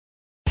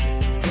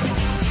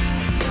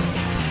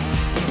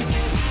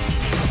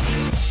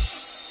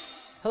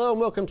Hello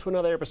and welcome to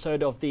another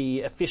episode of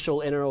the official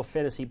NRL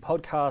Fantasy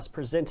Podcast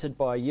presented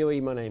by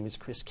Yui. My name is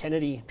Chris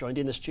Kennedy, joined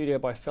in the studio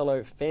by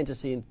fellow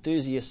fantasy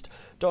enthusiast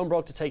Dom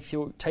Brock to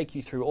take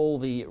you through all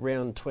the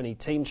round 20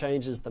 team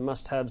changes, the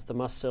must-haves, the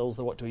must-sells,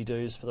 the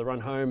what-do-we-dos for the run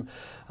home.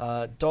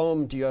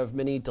 Dom, do you have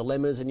many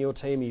dilemmas in your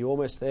team? Are you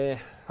almost there?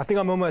 I think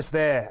I'm almost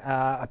there.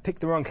 I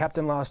picked the wrong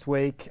captain last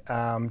week.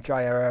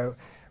 Jai Arrow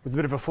was a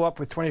bit of a flop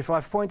with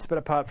 25 points, but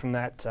apart from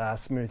that,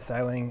 smooth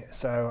sailing.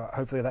 So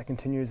hopefully that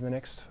continues in the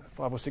next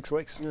 5 or 6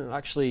 weeks. I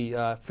actually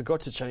forgot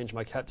to change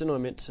my captain. I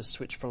meant to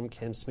switch from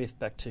Cam Smith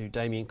back to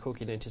Damien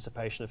Cook in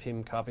anticipation of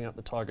him carving up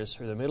the Tigers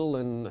through the middle,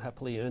 and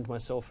happily earned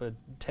myself a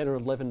 10 or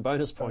 11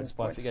 bonus points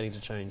by forgetting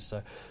to change.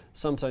 So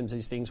sometimes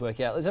these things work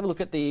out. Let's have a look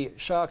at the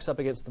Sharks up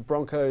against the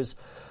Broncos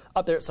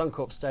up there at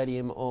Suncorp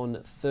Stadium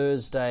on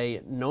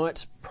Thursday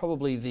night.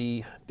 Probably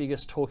the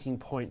biggest talking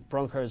point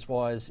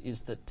Broncos-wise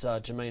is that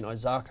Jermaine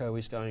Isako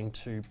is going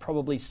to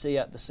probably see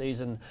out the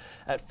season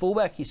at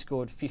fullback. He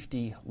scored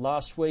 50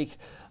 last week.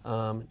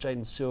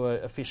 Jaden Sewer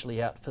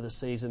officially out for the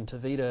season.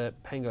 Tavita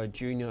Pango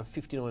Jr.,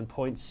 59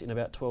 points in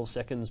about 12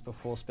 seconds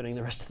before spending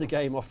the rest of the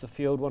game off the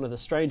field. One of the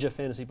stranger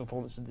fantasy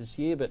performances this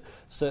year, but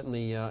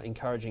certainly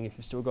encouraging if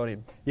you've still got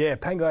him. Yeah,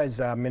 Pango's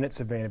minutes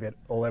have been a bit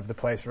all over the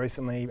place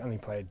recently. Only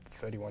played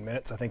 31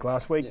 minutes, I think,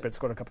 last week, but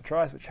scored a couple of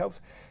tries, which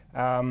helps.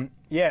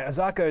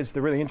 Isako's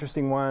the really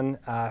interesting one.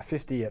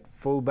 50 at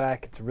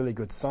fullback. It's a really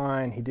good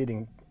sign. He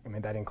did,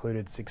 that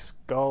included 6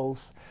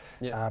 goals.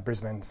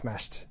 Brisbane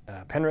smashed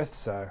Penrith,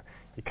 so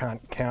you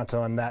can't count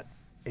on that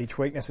each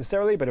week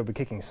necessarily, but he'll be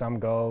kicking some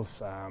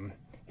goals.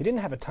 He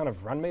didn't have a ton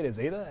of run meters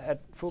either at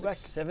fullback.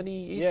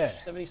 70-ish,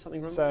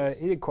 70-something run meters. So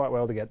he did quite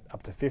well to get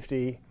up to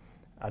 50.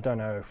 I don't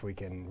know if we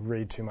can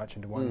read too much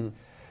into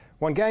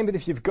one game, but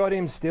if you've got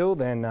him still,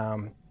 then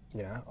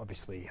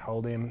obviously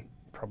hold him.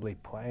 Probably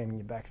play him in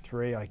your back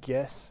three, I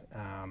guess.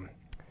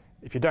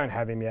 If you don't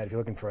have him yet, if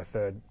you're looking for a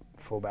third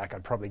fullback,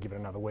 I'd probably give it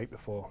another week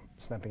before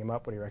snapping him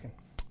up. What do you reckon?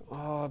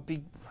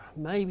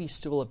 Maybe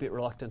still a bit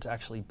reluctant to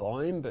actually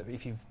buy him, but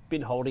if you've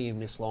been holding him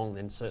this long,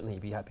 then certainly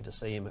you'd be happy to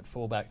see him at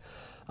fullback.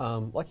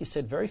 Like you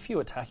said, very few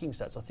attacking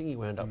stats. I think he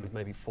wound up with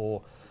maybe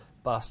 4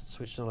 busts,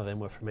 which none of them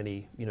were from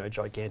any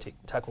gigantic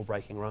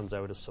tackle-breaking runs. They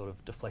were just sort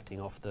of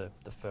deflecting off the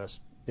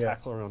first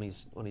tackler on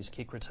his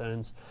kick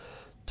returns.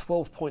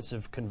 12 points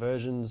of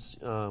conversions,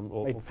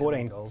 or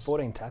 14 goals.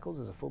 14 tackles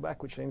as a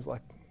fullback, which seems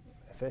like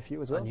a fair few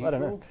as well. Unusual. I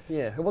don't know.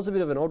 Yeah, it was a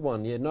bit of an odd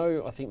one. Yeah,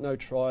 I think no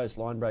tries,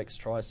 line breaks,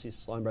 try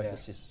assists, line break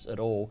assists at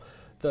all.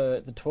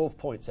 The 12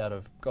 points out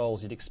of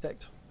goals you'd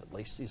expect, at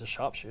least he's a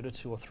sharpshooter,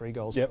 2 or 3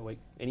 goals per week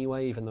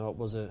anyway, even though it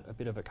was a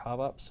bit of a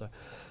carve-up. So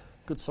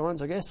good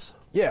signs, I guess.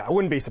 Yeah, I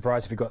wouldn't be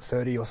surprised if he got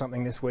 30 or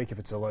something this week if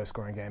it's a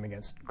low-scoring game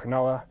against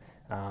Cronulla.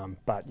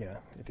 But,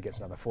 if he gets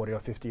another 40 or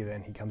 50,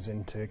 then he comes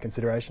into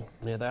consideration.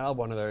 Yeah, they are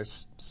one of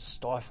those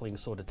stifling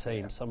sort of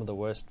teams. Yeah. Some of the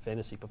worst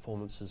fantasy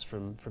performances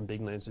from big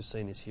names we've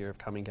seen this year of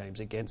coming games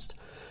against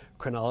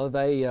Cronulla.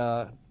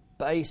 They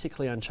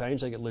basically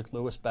unchanged. They get Luke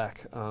Lewis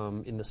back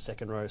in the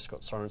second row, Scott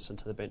Sorensen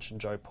to the bench and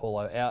Joe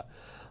Paulo out.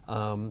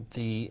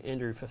 The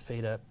Andrew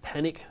Fafita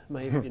panic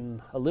may have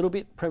been a little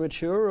bit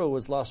premature, or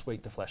was last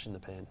week the flash in the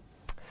pan?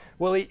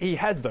 Well, he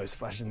has those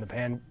flashes in the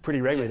pan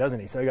pretty regularly, doesn't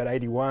he? So he got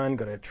 81,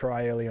 got a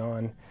try early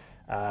on,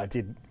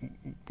 did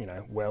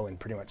well in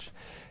pretty much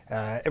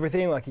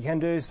everything like he can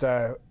do.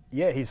 So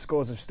yeah, his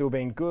scores have still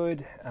been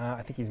good.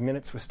 I think his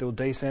minutes were still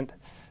decent.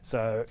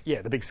 So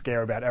yeah, the big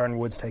scare about Aaron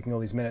Woods taking all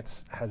these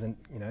minutes hasn't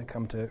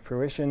come to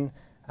fruition.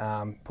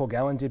 Paul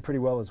Gallen did pretty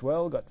well as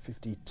well, got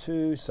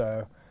 52.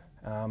 So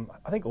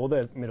I think all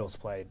the middles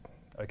played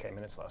okay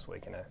minutes last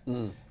week in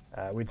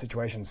a weird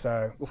situation.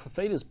 So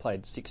Fafita's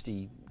played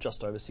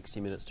just over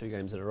 60 minutes 2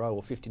 games in a row,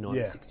 or 59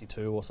 and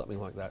 62 or something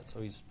like that.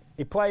 So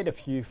he played a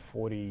few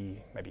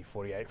 40, maybe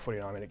 48,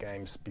 49-minute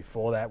games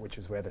before that, which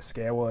is where the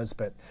scare was.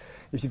 But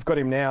if you've got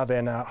him now,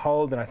 then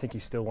hold, and I think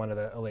he's still one of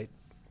the elite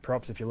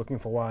props if you're looking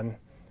for one.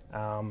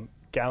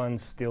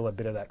 Gallen's still a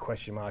bit of that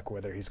question mark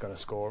whether he's going to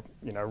score,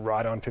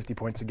 right on 50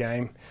 points a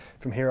game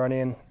from here on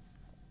in.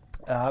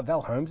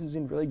 Val Holmes is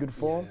in really good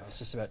form. Yeah, I was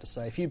just about to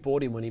say, if you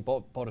bought him when he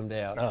bottomed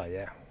out... Oh,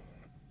 yeah.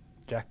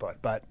 Jackpot.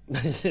 But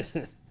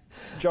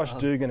Josh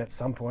Dugan at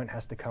some point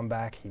has to come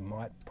back. He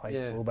might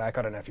play fullback.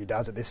 I don't know if he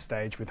does at this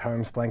stage with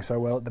Holmes playing so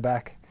well at the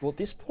back. Well, at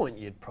this point,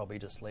 you'd probably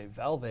just leave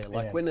Val there.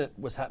 When it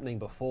was happening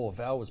before,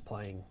 Val was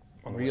playing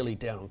really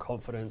down on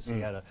confidence. He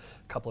had a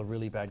couple of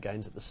really bad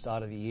games at the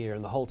start of the year,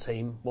 and the whole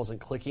team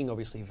wasn't clicking.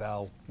 Obviously,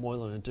 Val,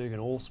 Moylan and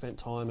Dugan all spent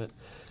time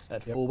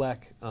at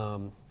fullback.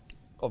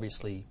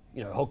 Obviously,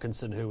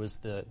 Hodkinson, who was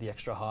the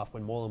extra half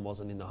when Moylan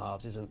wasn't in the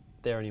halves, isn't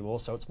there anymore.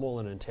 So it's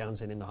Moylan and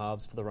Townsend in the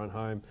halves for the run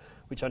home,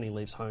 which only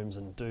leaves Holmes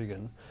and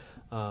Dugan.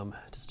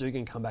 Does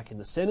Dugan come back in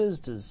the centres?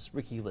 Does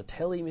Ricky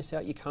Latelli miss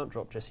out? You can't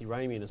drop Jesse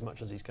Ramey in as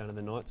much as he's going to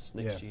the Knights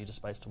next year,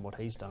 just based on what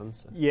he's done.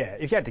 So. Yeah,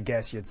 if you had to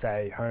guess, you'd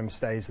say Holmes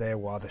stays there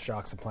while the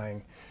Sharks are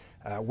playing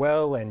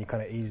well, and you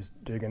kind of ease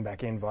Dugan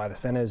back in via the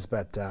centres.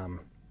 But,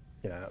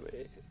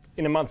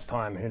 in a month's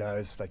time, who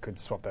knows? They could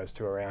swap those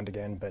two around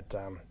again. But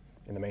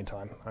in the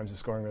meantime, Holmes is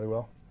scoring really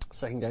well.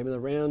 Second game of the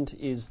round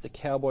is the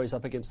Cowboys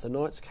up against the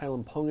Knights.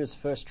 Kalen Ponga's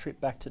first trip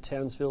back to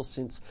Townsville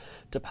since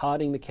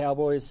departing the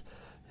Cowboys,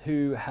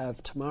 who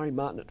have Tamari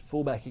Martin at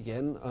fullback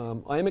again.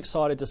 I am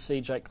excited to see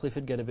Jake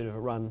Clifford get a bit of a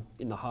run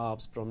in the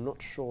halves, but I'm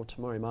not sure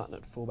Tamari Martin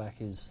at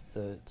fullback is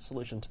the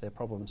solution to their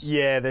problems.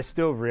 Yeah, they're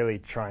still really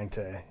trying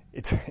to...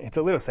 It's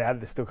a little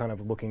sad they're still kind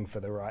of looking for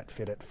the right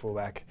fit at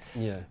fullback.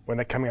 Yeah. When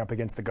they're coming up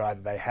against the guy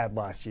that they had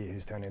last year,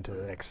 who's turned into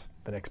the next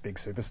big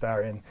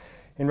superstar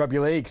in rugby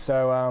league.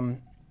 So,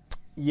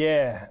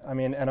 yeah, I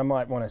mean, and I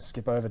might want to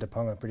skip over to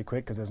Ponga pretty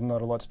quick because there's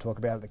not a lot to talk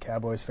about at the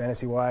Cowboys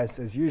fantasy-wise.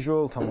 As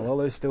usual,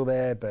 Tomalolo's still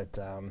there, but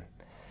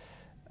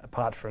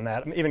apart from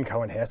that, even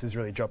Cohen Hess has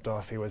really dropped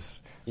off. He was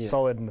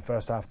solid in the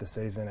first half of the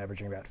season,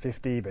 averaging about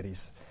 50, but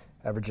he's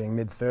averaging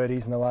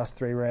mid-30s in the last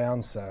 3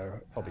 rounds, so...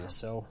 Probably a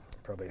sell.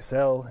 Probably a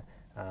sell.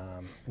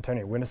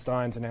 Antonio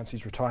Winterstein's announced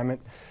his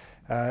retirement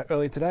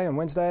earlier today, on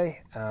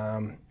Wednesday.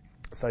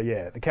 So,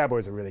 yeah, the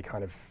Cowboys are really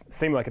kind of...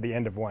 seem like at the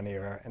end of one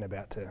era and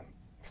about to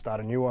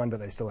start a new one,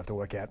 but they still have to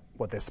work out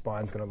what their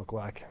spine's going to look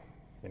like,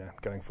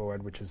 going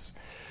forward, which is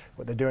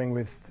what they're doing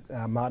with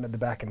Martin at the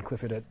back and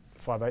Clifford at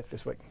 5/8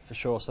 this week. For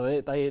sure. So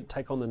they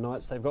take on the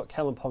Knights. They've got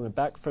Kalen Ponga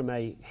back from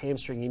a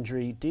hamstring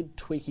injury. Did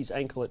tweak his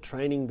ankle at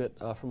training,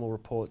 but from all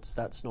reports,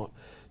 that's not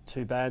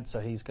too bad.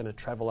 So he's going to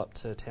travel up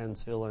to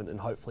Townsville and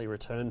hopefully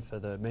return for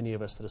the many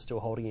of us that are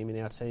still holding him in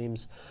our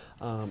teams.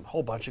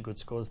 Whole bunch of good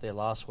scores there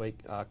last week.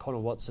 Connor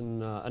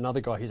Watson, another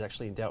guy who's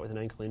actually in doubt with an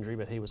ankle injury,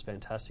 but he was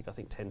fantastic. I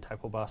think 10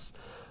 tackle bus.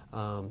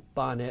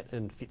 Barnett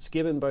and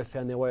Fitzgibbon both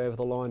found their way over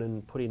the line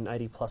and put in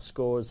 80-plus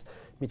scores.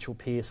 Mitchell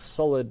Pearce,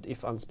 solid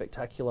if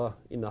unspectacular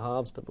in the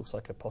halves, but looks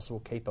like a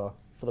possible keeper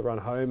for the run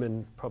home,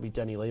 and probably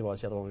Danny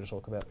Levi's the other one to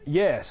talk about.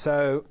 Yeah,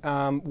 so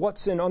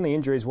Watson, on the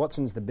injuries,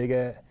 Watson's the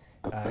bigger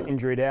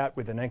injured out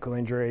with an ankle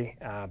injury,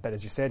 but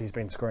as you said, he's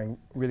been scoring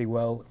really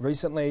well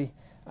recently.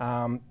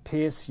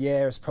 Pearce,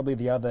 is probably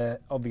the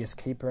other obvious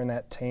keeper in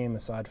that team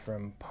aside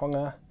from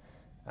Ponga,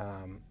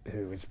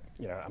 who is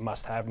a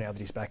must-have now that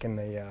he's back in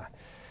the...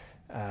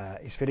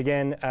 he's fit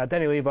again.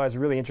 Danny Levi is a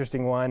really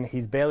interesting one.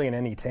 He's barely in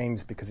any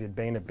teams because he'd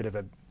been a bit of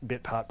a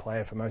bit-part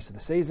player for most of the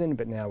season,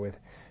 but now with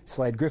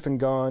Slade Griffin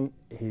gone,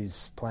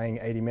 he's playing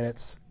 80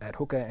 minutes at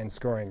hooker and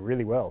scoring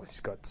really well.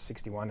 He's got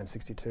 61 and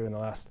 62 in the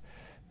last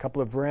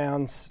couple of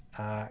rounds,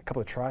 a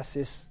couple of try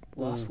assists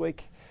last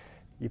week.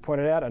 You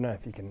pointed out, I don't know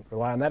if you can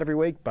rely on that every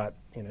week, but...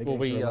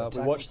 we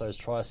watched those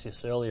try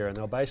assists earlier, and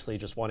they were basically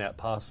just one-out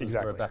passes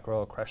where a back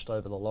rower crashed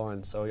over the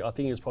line. So I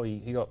think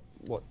he got,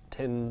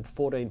 10,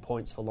 14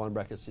 points for line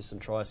break assists and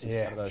try assists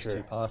out of those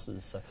 2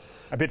 passes. So.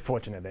 A bit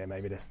fortunate there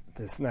maybe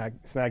to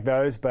snag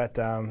those, but,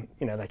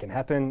 they can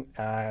happen.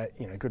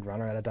 Good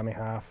runner out of dummy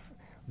half.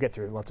 We'll get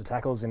through lots of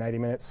tackles in 80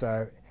 minutes,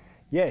 so...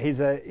 Yeah, he's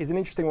an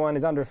interesting one.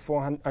 He's under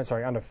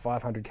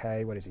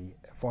 500k. What is he?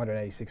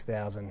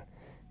 486,000.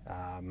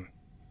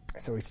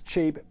 So he's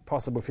cheap,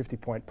 possible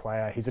 50-point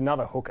player. He's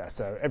another hooker,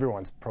 so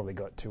everyone's probably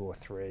got 2 or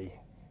 3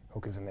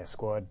 hookers in their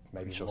squad,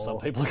 maybe more. Some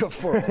people have got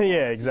 4.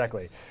 Yeah,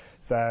 exactly.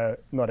 So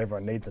not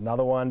everyone needs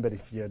another one, but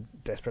if you're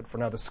desperate for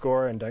another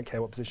scorer and don't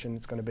care what position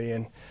it's going to be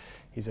in,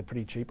 he's a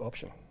pretty cheap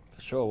option. For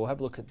sure. We'll have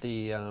a look at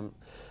the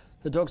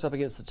Dogs up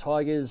against the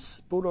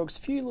Tigers. Bulldogs,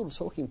 few little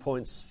talking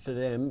points for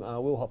them.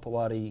 Will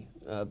Hopewadi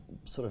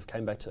sort of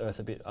came back to earth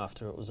a bit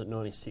after it was at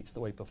 96 the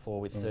week before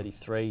with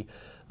 33.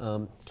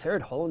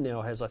 Kerrod Holland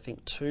now has, I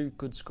think, 2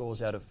 good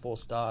scores out of 4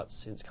 starts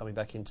since coming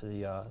back into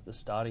the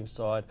starting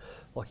side.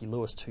 Lockie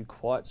Lewis, 2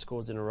 quiet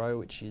scores in a row,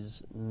 which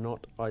is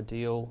not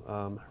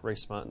ideal.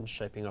 Reece Martin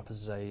shaping up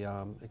as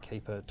a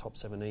keeper, top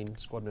 17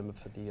 squad member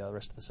for the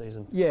rest of the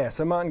season. Yeah,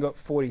 so Martin got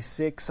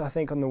 46, I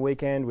think, on the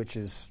weekend, which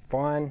is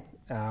fine.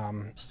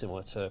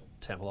 Similar to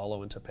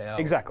Tamalolo and Tapau.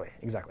 Exactly,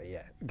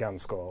 yeah.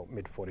 Guns score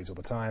mid-40s all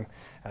the time.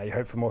 You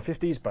hope for more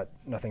 50s, but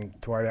nothing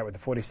to worry about with the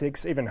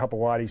 46. Even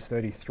Hopewadi's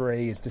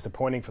 33 is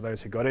disappointing for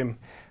those who got him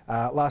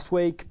last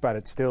week, but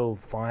it's still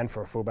fine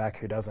for a fullback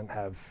who doesn't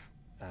have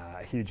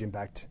a huge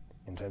impact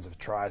in terms of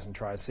tries and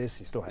try assists.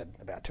 He still had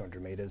about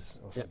 200 metres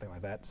or something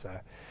like that, so...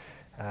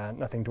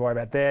 nothing to worry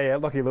about there. Yeah,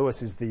 Lockie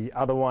Lewis is the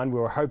other one. We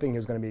were hoping he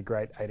was going to be a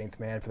great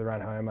 18th man for the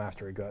run home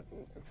after he got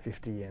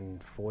 50 and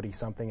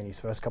 40-something in his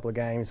first couple of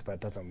games, but it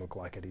doesn't look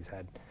like it. He's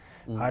had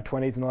high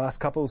 20s in the last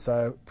couple,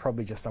 so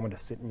probably just someone to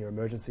sit in your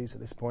emergencies at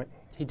this point.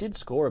 He did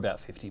score about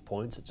 50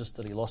 points. It's just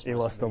that he lost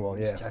them all,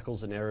 his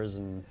tackles and errors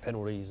and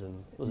penalties,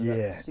 and was it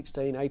about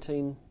 16,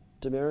 18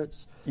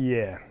 demerits?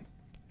 Yeah,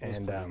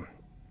 and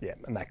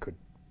that could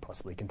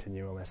possibly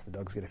continue unless the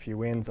Dogs get a few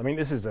wins. I mean,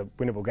 this is a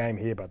winnable game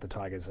here, but the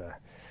Tigers are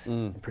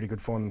in pretty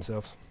good form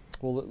themselves.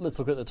 Well, let's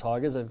look at the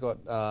Tigers. They've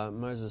got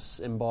Moses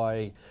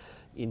Mbai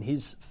in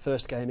his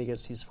first game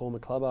against his former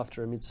club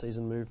after a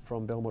mid-season move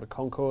from Belmore to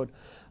Concord.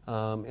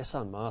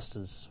 Ehsan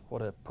Masters,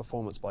 what a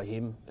performance by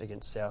him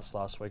against South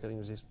last week. I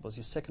think it was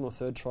his 2nd or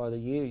 3rd try of the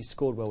year. He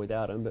scored well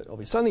without him, but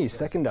obviously... It's only his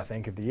 2nd, I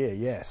think, of the year,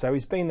 yeah. So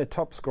he's been the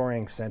top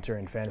scoring centre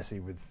in fantasy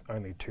with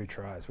only 2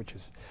 tries, which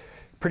is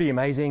pretty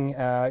amazing.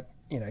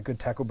 Good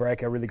tackle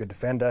breaker, really good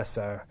defender,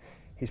 so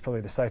He's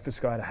probably the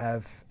safest guy to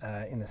have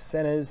in the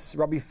centres.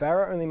 Robbie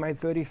Farah only made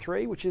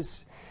 33, which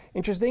is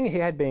interesting. He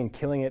had been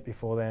killing it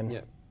before then.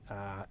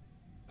 Yeah.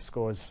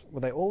 Scores,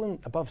 were they all in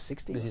above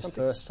 60 It was or his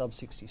something? first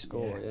sub-60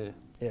 score,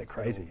 Yeah,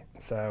 crazy.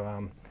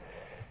 So,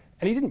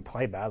 and he didn't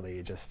play badly.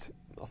 He just...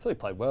 I thought he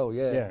played well,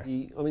 yeah.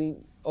 Yeah.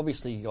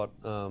 Obviously he got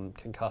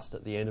concussed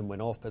at the end and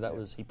went off, but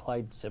he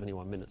played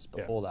 71 minutes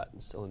before that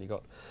and still only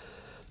got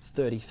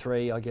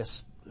 33. I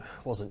guess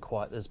wasn't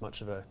quite as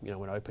much of an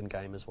open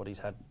game as what he's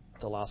had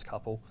the last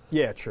couple.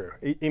 Yeah, true.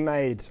 He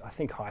made, I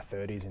think, high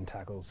 30s in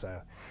tackles, so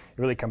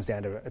it really comes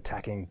down to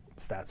attacking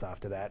stats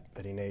after that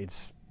he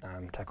needs.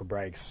 Tackle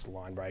breaks,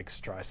 line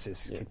breaks, try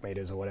assists, kick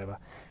meters or whatever.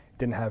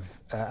 Didn't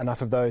have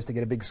enough of those to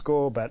get a big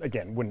score, but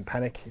again, wouldn't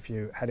panic if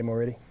you had him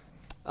already.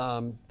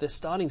 Their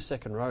starting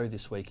second row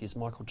this week is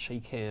Michael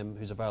Cheekham,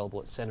 who's available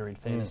at centre in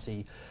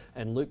fantasy,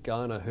 and Luke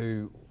Garner,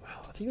 who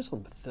I think was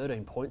on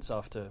 13 points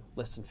after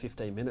less than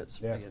 15 minutes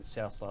against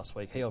South last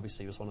week. He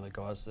obviously was one of the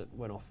guys that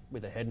went off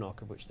with a head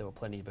knock, of which there were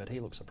plenty, but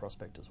he looks a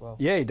prospect as well.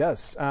 Yeah, he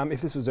does.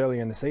 If this was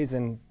earlier in the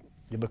season,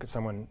 you'd look at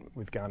someone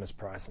with Garner's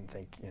price and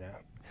think,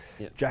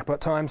 jackpot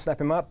time, snap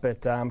him up,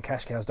 but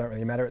cash cows don't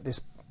really matter at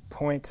this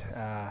point.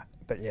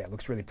 But yeah, it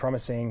looks really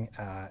promising.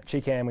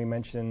 Cheekham, we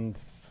mentioned,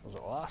 was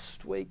it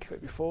last week or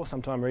before?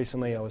 Sometime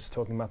recently, I was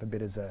talking him up a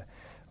bit as an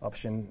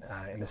option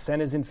in the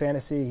centres in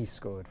fantasy. He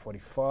scored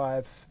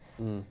 45,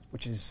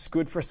 which is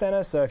good for a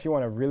centre. So if you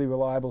want a really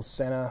reliable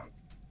centre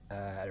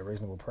at a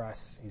reasonable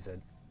price, he's a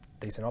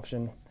decent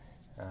option.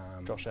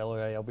 Josh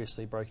Elliott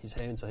obviously broke his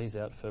hand, so he's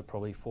out for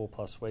probably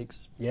 4+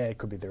 weeks. Yeah, it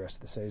could be the rest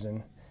of the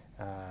season.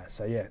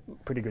 So yeah,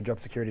 pretty good job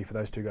security for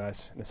those two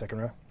guys in the second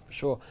row. For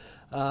sure.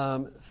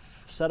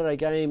 Saturday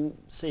game,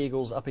 Sea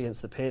Eagles up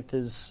against the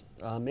Panthers.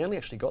 Manly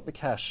actually got the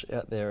cash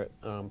out there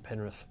at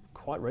Penrith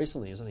quite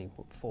recently. It was only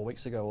 4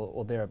 weeks ago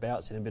or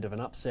thereabouts, in a bit of an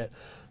upset.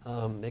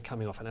 They're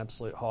coming off an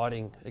absolute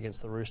hiding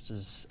against the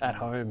Roosters at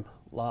home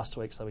last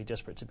week, so they'll be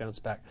desperate to bounce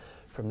back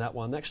from that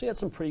one. They actually had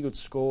some pretty good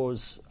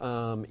scores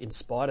in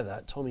spite of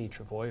that. Tommy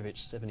Trbojevic,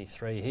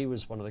 73. He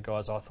was one of the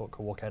guys I thought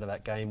could walk out of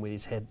that game with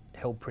his head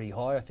held pretty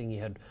high. I think he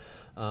had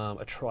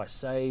a try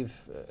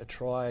save, a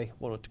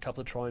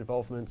couple of try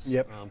involvements,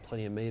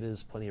 plenty of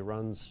metres, plenty of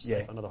runs,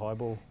 safe under the high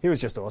ball. He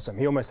was just awesome.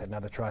 He almost had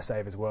another try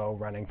save as well,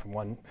 running from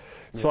one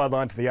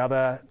sideline to the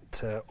other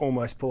to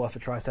almost pull off a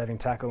try-saving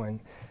tackle and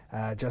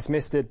just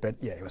missed it. But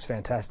yeah, he was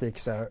fantastic.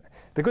 So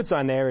the good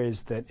sign there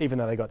is that even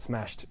though they got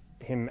smashed,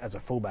 him as a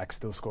fullback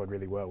still scored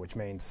really well, which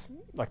means,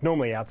 like,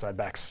 normally outside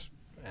backs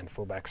and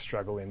fullbacks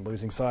struggle in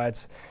losing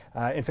sides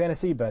in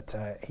fantasy, but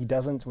he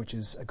doesn't, which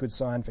is a good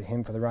sign for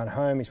him for the run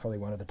home. He's probably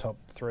one of the top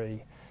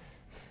 3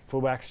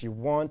 fullbacks you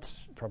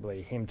want.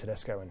 Probably him,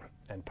 Tedesco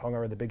and Ponga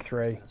are the big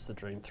 3. That's the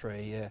dream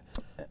 3, yeah.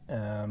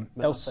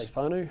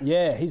 Fanu?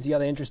 Yeah, he's the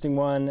other interesting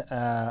one.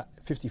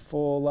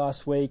 54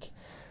 last week.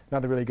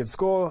 Another really good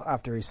score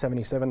after his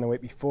 77 the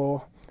week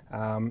before.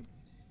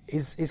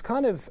 He's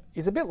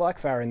a bit like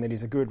Farah in that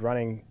he's a good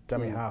running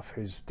dummy half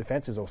whose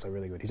defence is also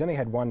really good. He's only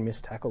had one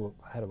missed tackle,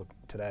 I had a look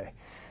today,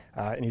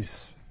 in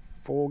his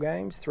 3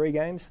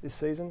 games this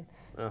season,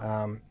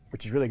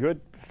 which is really good.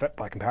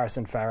 By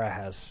comparison, Farah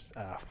has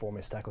 4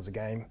 missed tackles a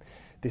game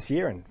this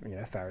year, and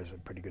Farah's a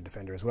pretty good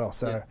defender as well.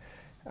 So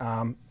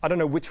I don't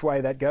know which way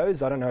that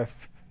goes. I don't know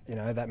if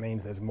that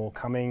means there's more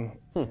coming.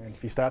 And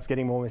if he starts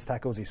getting more missed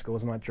tackles, his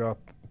scores might drop,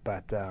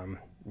 but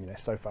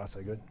so far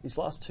so good. His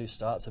last 2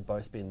 starts have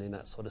both been in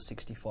that sort of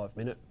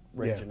 65-minute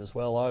region as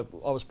well.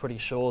 I was pretty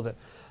sure that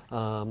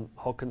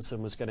Hodkinson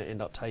was going to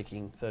end up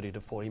taking 30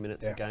 to 40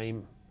 minutes a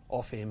game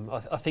off him.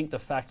 I think the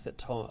fact that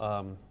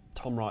Tom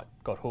Wright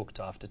got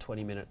hooked after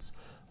 20 minutes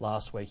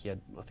last week, he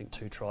had, I think,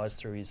 2 tries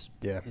through his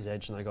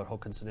edge, and they got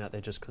Hodkinson out there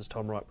just because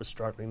Tom Wright was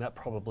struggling. That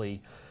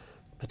probably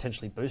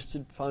potentially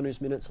boosted Fanu's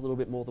minutes a little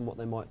bit more than what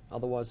they might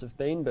otherwise have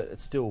been, but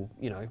it's still,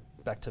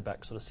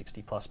 back-to-back sort of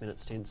 60-plus minute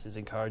stints is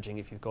encouraging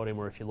if you've got him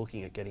or if you're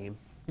looking at getting him.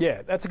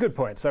 Yeah, that's a good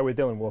point. So with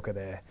Dylan Walker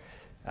there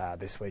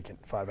this week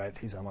at 5/8,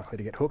 he's unlikely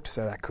to get hooked,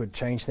 so that could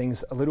change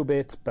things a little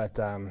bit. But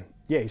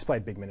he's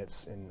played big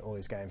minutes in all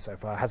his games so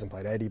far. Hasn't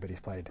played 80, but he's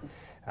played,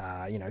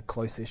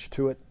 close-ish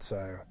to it.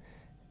 So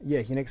yeah,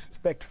 you can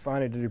expect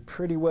Fanu to do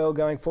pretty well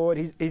going forward.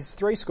 His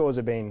 3 scores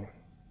have been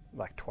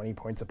like 20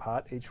 points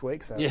apart each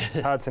week, so it's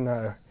hard to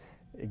know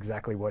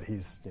exactly what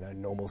his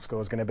normal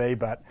score is going to be.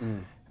 But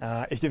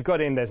if you've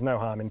got him, there's no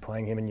harm in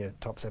playing him in your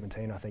top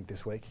 17, I think,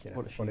 this week.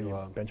 What if one of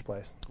your bench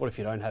players? What if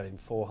you don't have him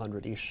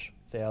 400-ish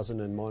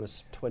thousand and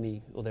minus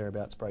 20 or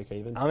thereabouts break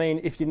even? I mean,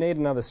 if you need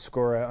another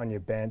scorer on your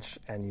bench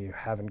and you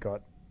haven't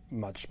got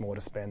much more to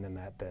spend than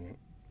that, then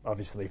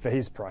obviously for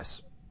his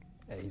price,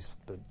 he's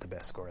the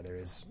best scorer there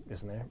is,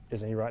 isn't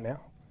he right now?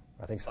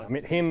 I think so. I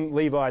mean,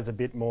 Levi's a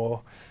bit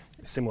more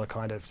similar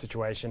kind of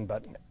situation,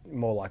 but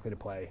more likely to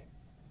play,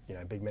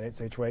 big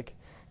minutes each week.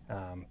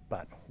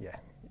 But yeah,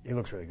 he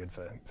looks really good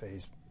for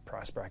his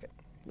price bracket.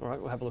 All right,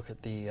 we'll have a look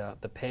at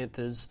the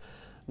Panthers.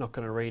 Not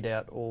going to read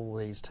out all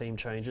these team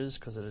changes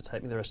because it'll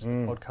take me the rest of the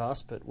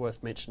podcast, but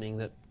worth mentioning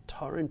that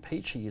Tyrone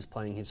Peachey is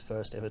playing his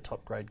first ever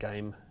top grade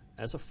game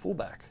as a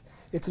fullback.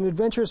 It's an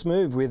adventurous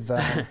move with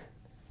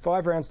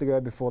 5 rounds to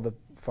go before the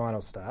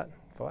finals start.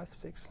 5,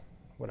 6?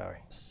 What are we?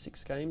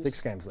 6 games.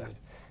 6 games left.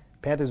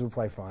 Panthers will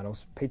play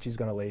finals. Peachy's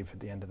going to leave at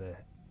the end of the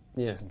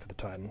season for the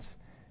Titans.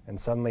 And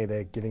suddenly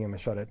they're giving him a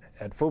shot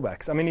at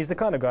fullbacks. I mean, he's the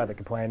kind of guy that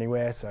can play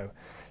anywhere, so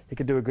he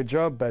could do a good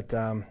job. But,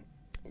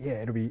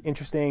 it'll be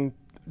interesting.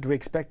 Do we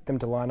expect them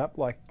to line up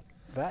like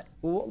that?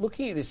 Well,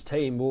 looking at this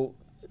team,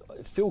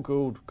 Phil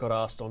Gould got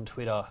asked on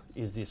Twitter,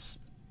 is this,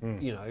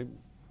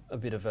 a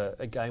bit of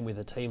a game with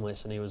a team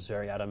list? And he was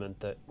very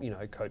adamant that,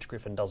 Coach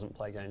Griffin doesn't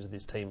play games with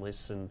his team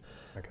lists. And,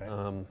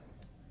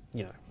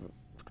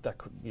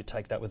 you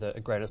take that with a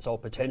grain of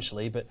salt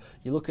potentially, but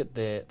you look at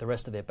the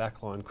rest of their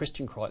backline.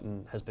 Christian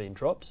Crichton has been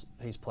dropped.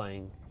 He's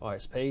playing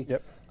ISP.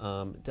 Yep.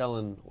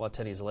 Dallin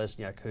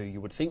Watene-Zelezniak, who you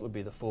would think would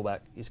be the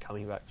fullback, is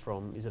coming back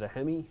from, is it a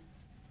hammy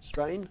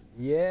strain?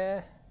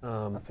 Yeah.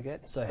 I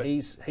forget. So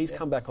he's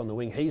come back on the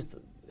wing.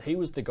 He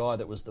was the guy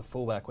that was the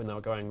fullback when they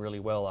were going really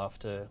well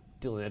after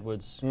Dylan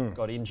Edwards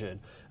got injured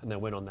and they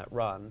went on that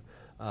run.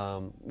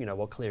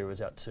 While Cleary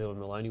was out too and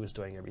Maloney was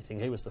doing everything,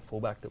 he was the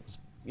fullback that was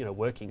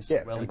working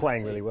so well. And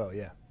playing really well,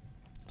 yeah.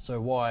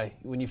 So why,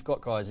 when you've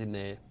got guys in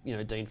there,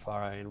 Dean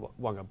Farrow and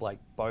Wanga Blake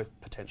both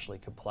potentially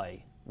could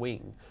play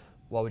wing,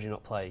 why would you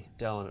not play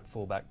Dallin at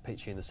fullback,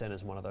 Peachy in the centre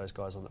as one of those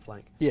guys on the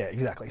flank? Yeah,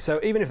 exactly. So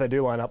even if they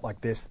do line up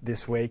like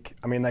this week,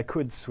 I mean, they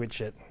could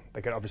switch it.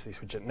 They could obviously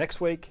switch it next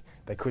week.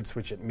 They could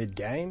switch it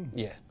mid-game.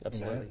 Yeah,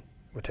 absolutely.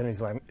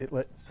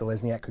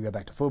 Watene-Zelezniak could go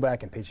back to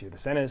fullback and Peachy to the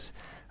centres.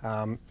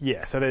 So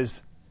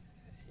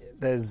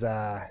there's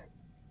a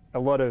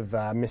lot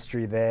of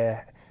mystery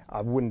there.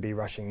 I wouldn't be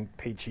rushing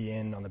Peachy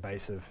in on the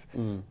base of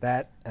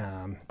that.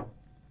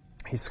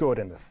 He scored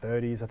in the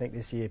 30s, I think,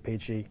 this year,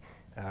 Peachy.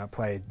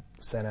 Played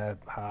centre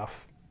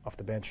half off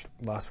the bench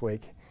last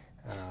week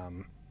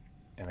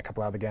and a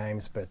couple other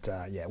games. But,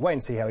 wait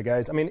and see how he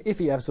goes. I mean, if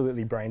he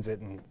absolutely brains it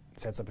and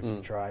sets up a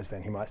few tries,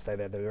 then he might stay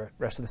there the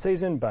rest of the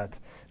season. But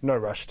no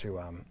rush to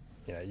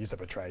use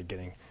up a trade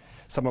getting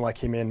someone like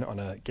him in on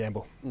a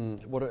gamble.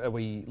 What are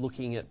we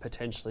looking at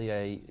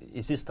potentially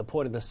is this the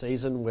point of the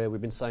season where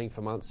we've been saying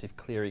for months if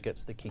Cleary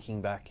gets the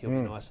kicking back, he'll be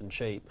nice and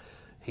cheap?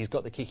 He's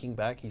got the kicking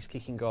back, he's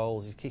kicking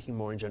goals, he's kicking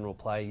more in general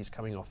play, he's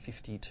coming off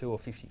 52 or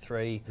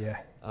 53.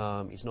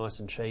 Yeah. He's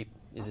nice and cheap.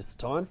 Is this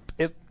the time?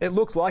 It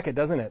looks like it,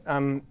 doesn't it?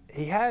 I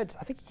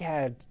think he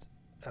had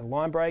a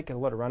line break and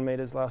a lot of run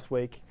meters last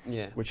week,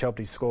 which helped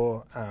his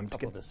score. A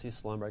couple of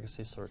assists, line break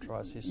assists or a try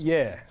assist.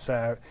 Yeah,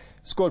 so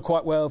scored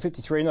quite well,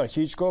 53, not a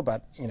huge score,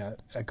 but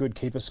a good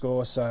keeper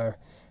score. So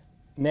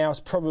now it's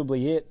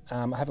probably it.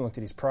 I haven't looked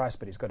at his price,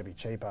 but he's got to be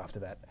cheap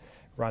after that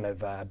run of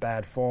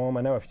bad form.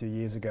 I know a few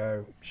years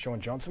ago, Sean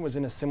Johnson was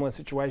in a similar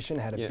situation,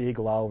 had a big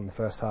lull in the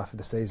first half of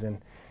the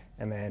season,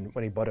 and then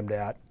when he bottomed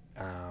out,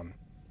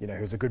 he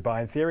was a good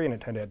buy in theory, and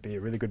it turned out to be a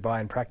really good buy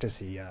in practice.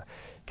 He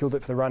killed it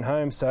for the run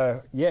home.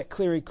 So,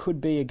 Cleary could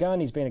be a gun.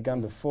 He's been a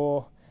gun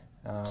before.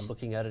 Just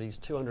looking at it, he's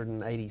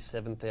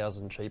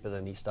 287,000 cheaper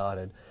than he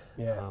started.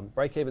 Yeah.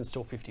 Break-even's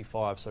still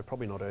 55, so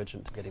probably not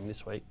urgent to get him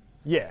this week.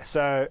 Yeah,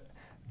 so,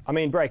 I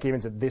mean,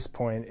 break-evens at this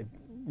point, it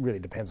really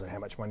depends on how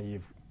much money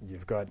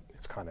you've got.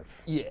 It's kind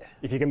of... Yeah.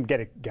 If you can get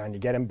a gun, you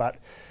get him. But,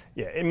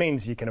 it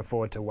means you can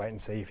afford to wait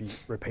and see if he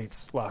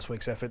repeats last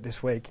week's effort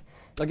this week.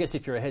 I guess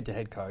if you're a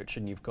head-to-head coach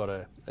and you've got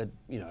a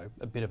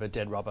bit of a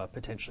dead rubber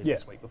potentially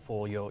this week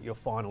before your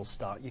finals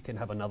start, you can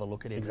have another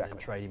look at him and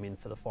trade him in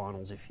for the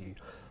finals if you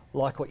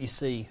like what you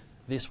see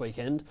this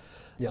weekend.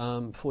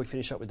 Yep. Before we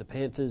finish up with the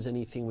Panthers,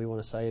 anything we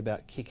want to say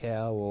about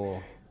Kikau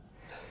or...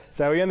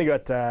 So we only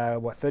got,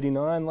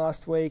 39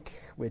 last week,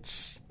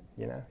 which,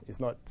 is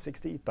not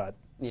 60, but...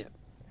 Yeah.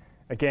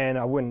 Again,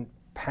 I wouldn't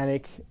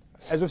panic.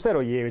 As we've said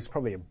all year, he's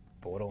probably a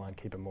borderline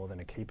keeper more than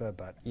a keeper,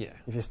 but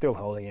if you're still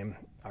holding him,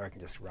 I reckon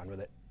just run with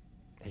it.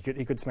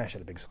 He could smash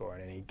at a big score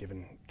in any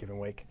given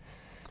week.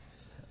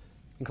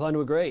 Inclined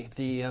to agree.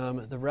 The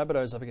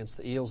Rabbitohs up against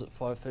the Eels at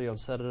 5:30 on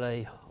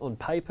Saturday. On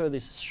paper,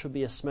 this should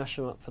be a smash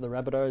 'em up for the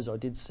Rabbitohs. I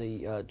did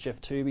see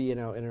Jeff Tooby in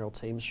our NRL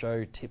Teams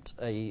show tipped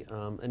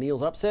an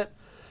Eels upset.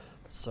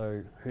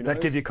 So who knows?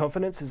 That give you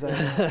confidence as a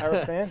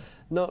Parrot fan?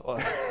 No, I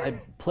had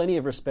plenty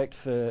of respect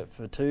for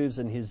Tooves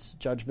and his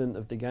judgment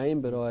of the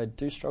game, but I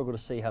do struggle to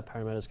see how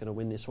Parramatta's going to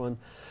win this one.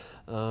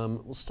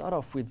 We'll start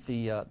off with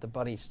the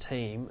Bunnies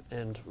team,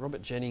 and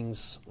Robert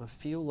Jennings, I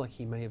feel like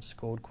he may have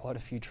scored quite a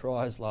few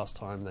tries last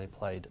time they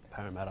played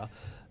Parramatta.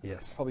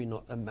 Yes. Probably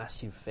not a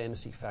massive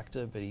fantasy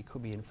factor, but he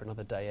could be in for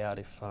another day out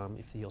if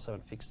the Eels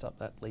haven't fixed up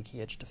that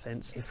leaky edge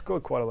defence. He's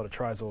scored quite a lot of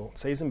tries all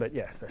season, but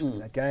especially in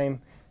that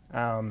game.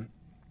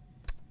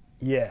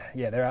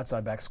 Their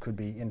outside backs could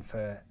be in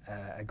for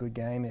a good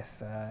game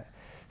if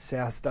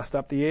South dust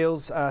up the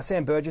Eels.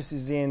 Sam Burgess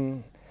is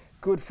in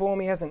good form.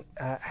 He hasn't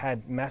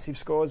had massive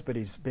scores, but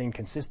he's been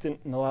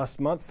consistent in the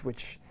last month,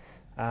 which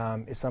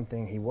is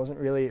something he wasn't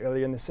really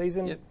earlier in the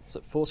season. Yep. Is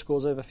it 4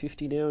 scores over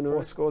 50 now? In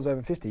 4 scores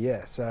over 50,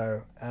 yeah.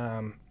 So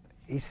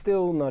he's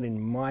still not in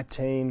my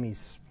team.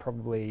 He's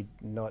probably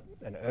not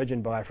an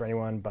urgent buy for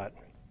anyone, but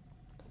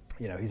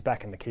he's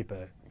back in the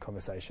keeper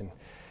conversation.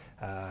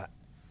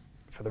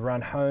 For the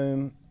run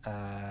home,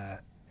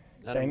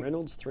 Adam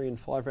Reynolds, 3 and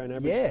 5 round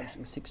average,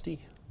 60.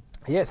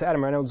 Yes,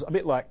 Adam Reynolds, a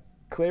bit like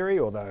Cleary,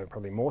 although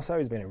probably more so.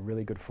 He's been in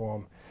really good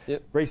form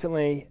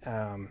recently.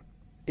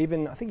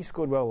 Even, I think he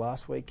scored well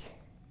last week.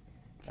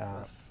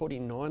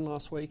 49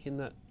 last week in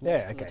that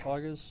loss to the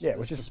Tigers. Yeah,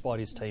 which is despite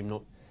his team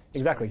not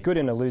exactly good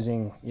in a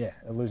losing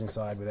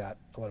side without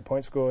a lot of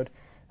points scored.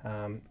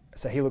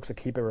 So he looks a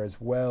keeper as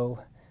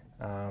well.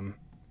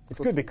 It's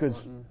Cook good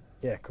because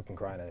Cook and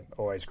Crichton are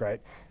always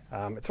great.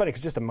 It's funny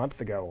because just a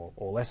month ago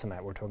or less than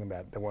that, we were talking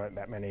about there weren't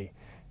that many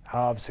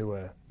halves who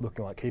were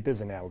looking like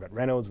keepers, and now we've got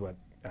Reynolds,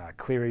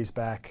 Cleary's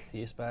back,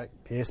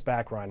 Pearce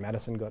back, Ryan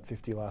Madison got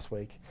 50 last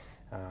week.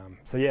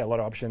 So a lot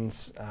of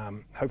options.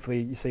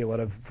 Hopefully you see a lot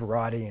of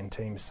variety in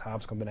teams'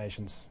 halves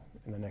combinations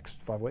in the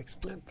next 5 weeks.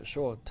 Yeah, for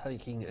sure.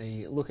 Taking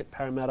a look at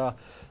Parramatta,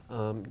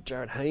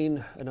 Jarryd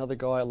Hayne, another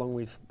guy along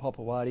with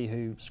Popawati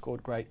who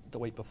scored great the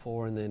week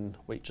before and then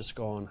week just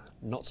gone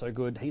not so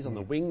good. He's on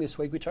the wing this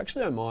week, which I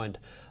actually don't mind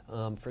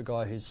for a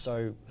guy who's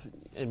so...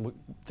 And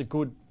the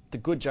good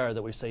Jarryd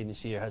that we've seen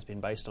this year has been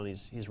based on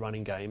his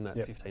running game,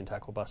 that 15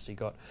 tackle bust he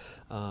got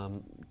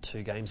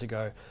 2 games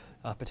ago.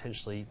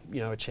 Potentially,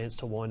 a chance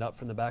to wind up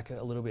from the back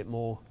a little bit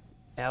more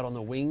out on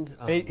the wing.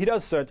 He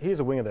does search. He's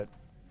a winger that,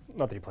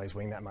 not that he plays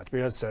wing that much, but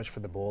he does search for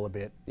the ball a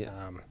bit.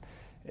 Yeah.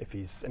 If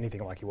he's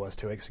anything like he was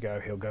 2 weeks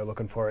ago, he'll go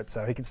looking for it.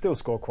 So he can still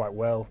score quite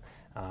well.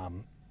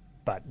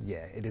 But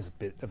it is a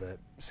bit of a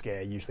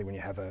scare usually when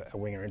you have a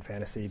winger in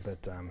fantasy.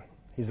 But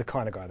he's the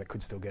kind of guy that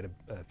could still get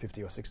a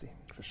 50 or 60.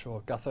 For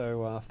sure.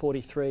 Gutho,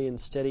 43 and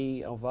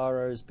steady.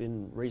 Alvaro's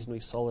been reasonably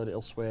solid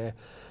elsewhere.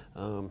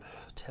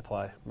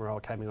 Tepai Morale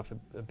came off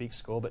a big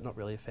score, but not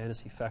really a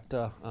fantasy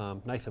factor.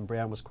 Nathan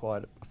Brown was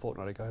quiet a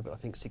fortnight ago, but I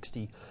think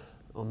 60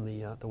 on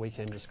the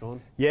weekend just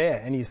gone.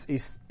 Yeah, and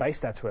his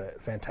base stats were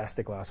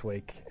fantastic last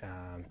week.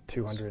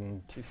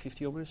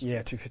 250 almost?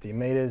 Yeah, 250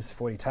 metres,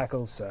 40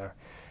 tackles. So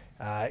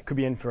it could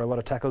be in for a lot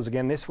of tackles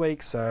again this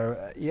week.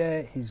 So,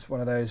 he's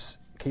one of those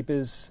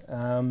keepers.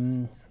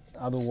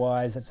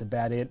 Otherwise, that's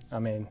about it. I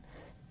mean,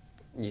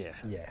 you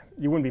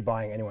wouldn't be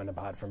buying anyone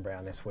apart from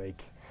Brown this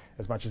week.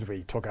 As much as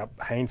we talk up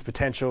Haynes'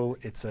 potential,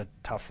 it's a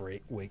tough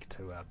week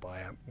to buy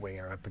a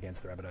winger up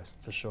against the Rabbitohs.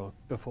 For sure.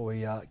 Before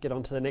we get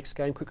on to the next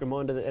game, quick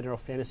reminder that NRL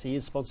Fantasy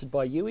is sponsored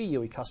by Yui.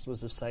 Yui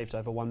customers have saved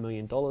over $1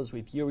 million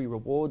with Yui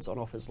rewards on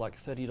offers like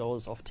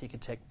 $30 off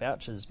Ticketek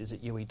vouchers.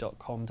 Visit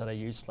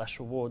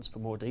yui.com.au/rewards for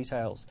more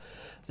details.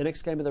 The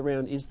next game of the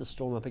round is the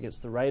Storm up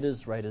against the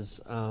Raiders.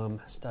 Raiders'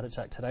 stat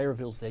attack today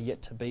reveals they're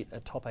yet to beat a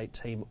top 8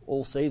 team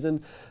all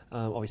season.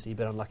 Obviously, a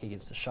bit unlucky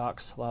against the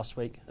Sharks last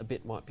week. A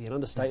bit might be an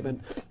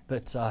understatement.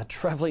 But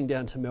travelling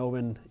down to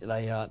Melbourne,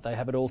 they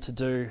have it all to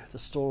do. The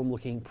Storm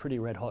looking pretty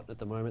red hot at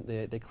the moment.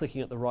 They're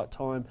clicking at the right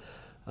time.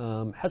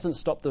 Hasn't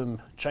stopped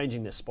them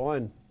changing their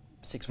spine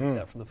 6 weeks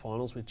out from the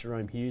finals, with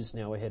Jerome Hughes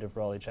now ahead of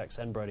Riley Jacks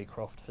and Brodie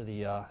Croft for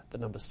the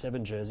number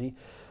 7 jersey.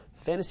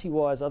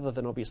 Fantasy-wise, other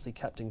than obviously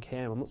Captain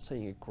Cam, I'm not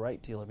seeing a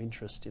great deal of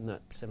interest in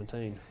that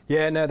 17.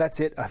 Yeah, no, that's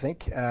it, I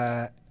think.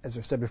 As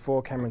we've said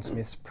before, Cameron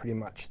Smith's pretty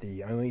much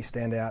the only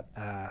standout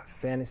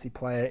fantasy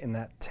player in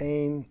that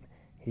team.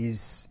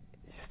 He's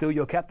still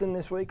your captain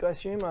this week, I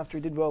assume, after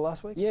he did well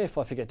last week? Yeah, if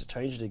I forget to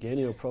change it again,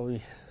 he'll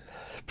probably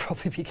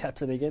be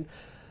captain again.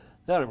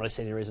 I don't really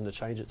see any reason to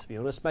change it, to be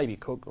honest. Maybe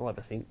Cook, I'll have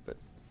a think, but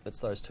it's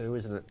those two,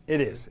 isn't it? It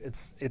is.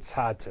 It's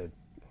hard to...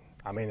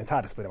 I mean, it's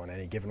hard to split him on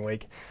any given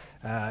week.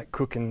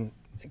 Cook can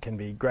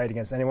be great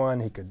against anyone.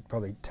 He could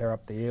probably tear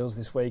up the Eels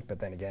this week, but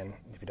then again,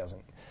 if he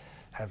doesn't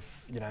have,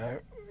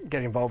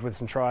 get involved with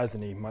some tries,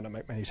 then he might not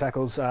make many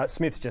tackles.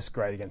 Smith's just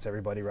great against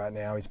everybody right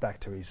now. He's back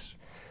to his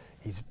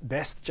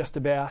best, just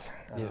about.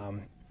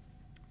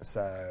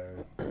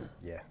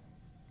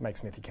 Make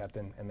Smithy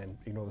captain and then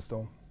ignore the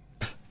Storm.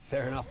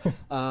 Fair enough.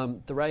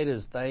 The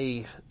Raiders,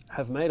 they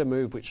have made a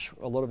move which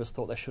a lot of us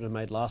thought they should have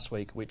made last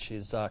week, which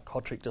is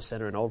Kotrick to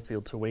centre and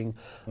Oldfield to wing.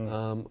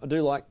 I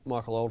do like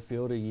Michael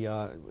Oldfield. He,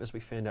 as we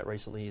found out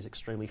recently, is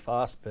extremely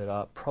fast,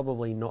 but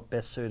probably not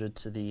best suited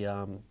to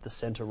the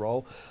centre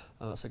role.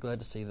 So glad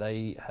to see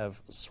they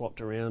have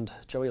swapped around.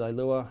 Joey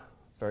Leilua,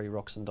 very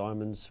rocks and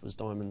diamonds, was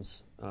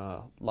diamonds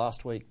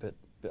last week, but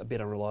a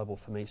bit unreliable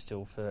for me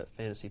still for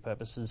fantasy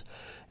purposes.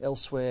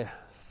 Elsewhere,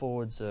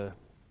 forwards are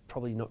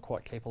probably not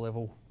quite keeper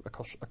level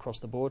across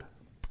the board.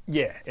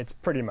 Yeah, it's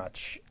pretty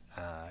much,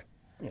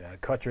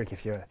 Kotrick,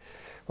 if you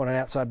want an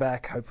outside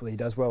back, hopefully he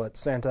does well at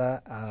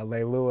centre.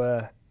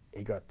 Leilua,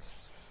 he got,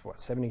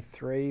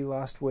 73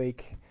 last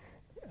week.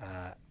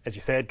 As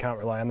you said, can't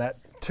rely on that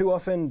too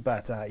often,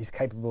 but he's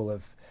capable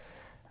of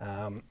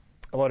a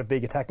lot of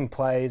big attacking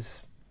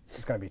plays.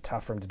 It's going to be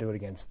tough for him to do it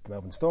against the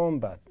Melbourne Storm,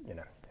 but, who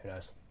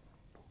knows.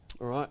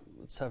 All right,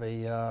 let's have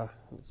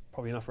it's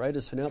probably enough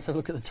Raiders for now. Let's have a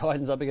look at the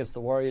Titans up against the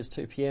Warriors,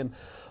 2 p.m.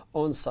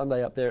 on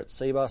Sunday up there at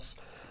Cbus.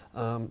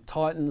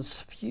 Titans,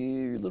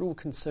 few little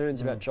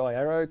concerns about Jai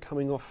Arrow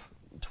coming off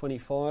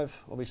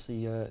 25.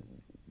 Obviously,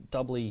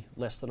 doubly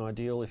less than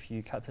ideal if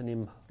you captained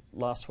him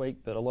last week,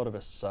 but a lot of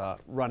us are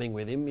running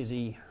with him.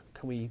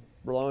 Can we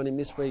rely on him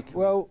this week?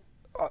 Well,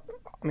 I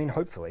mean,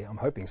 hopefully. I'm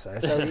hoping so.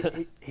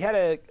 So he had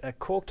a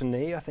corked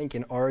knee, I think,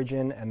 in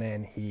Origin, and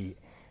then he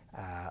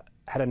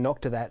had a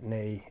knock to that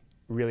knee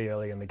really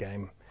early in the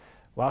game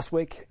last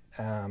week,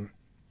 and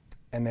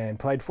then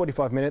played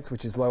 45 minutes,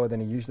 which is lower than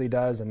he usually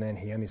does, and then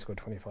he only scored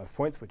 25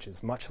 points, which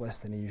is much less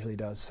than he usually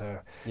does. So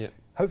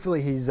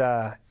hopefully he's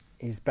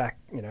back,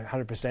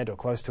 100% or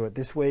close to it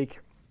this week.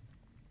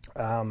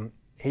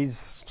 His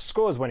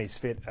scores when he's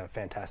fit are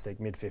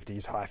fantastic,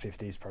 mid-50s, high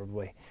 50s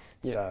probably.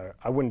 Yep. So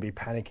I wouldn't be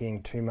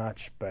panicking too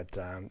much, but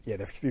there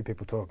are a few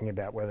people talking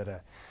about whether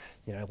to,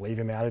 leave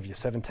him out of your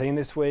 17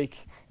 this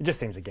week. It just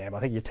seems a gamble.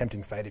 I think you're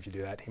tempting fate if you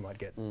do that. He might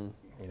get,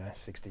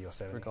 60 or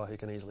 70. For a guy who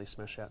can easily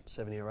smash out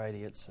 70 or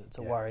 80, it's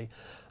a worry.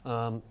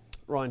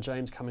 Ryan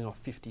James coming off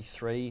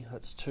 53.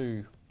 That's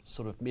two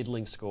sort of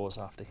middling scores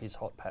after his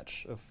hot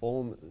patch of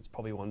form. It's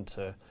probably one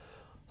to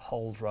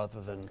hold rather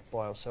than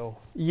buy or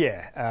sell.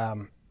 Yeah.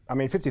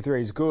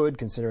 53 is good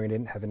considering he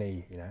didn't have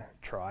any,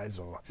 tries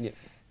or,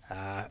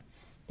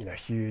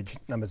 huge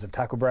numbers of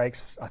tackle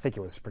breaks. I think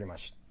it was pretty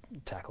much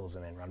tackles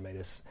and then run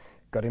meters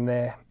got him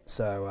there.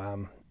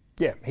 So,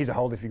 he's a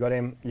hold if you got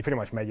him. You pretty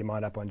much made your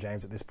mind up on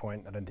James at this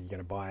point. I don't think you're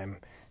going to buy him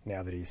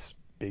now that his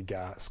big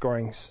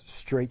scoring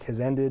streak has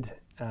ended.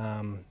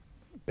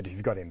 But if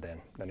you've got him,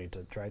 then no need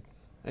to trade.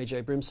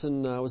 AJ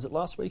Brimson, was it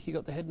last week he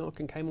got the head knock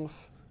and came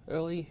off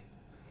early?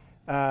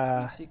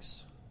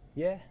 6?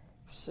 Yeah.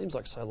 Seems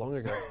like so long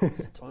ago.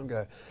 It's a time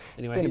ago.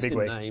 Anyway, he's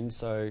been named,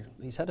 so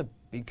he's had a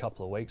big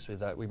couple of weeks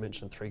with that. We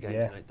mentioned 3 games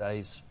in 8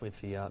 days with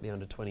the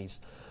under-20s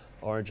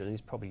origin.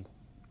 He's probably,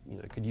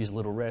 could use a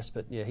little rest,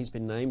 but he's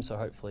been named, so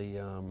hopefully...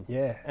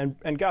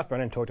 and Garth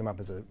Brennan talked him up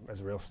as a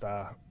real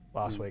star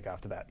last week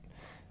after that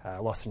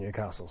loss to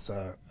Newcastle.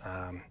 So,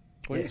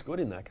 he was good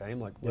in that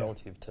game,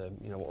 relative to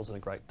what wasn't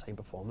a great team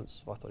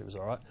performance. I thought he was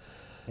all right.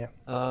 Yeah.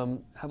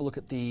 Have a look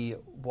at the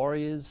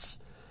Warriors.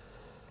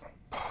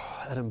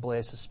 Adam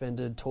Blair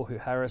suspended. Tohu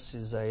Harris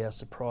is a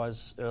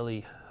surprise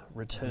early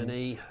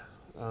returnee.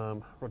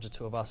 Roger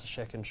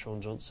Tuivasa-Sheck and Sean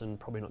Johnson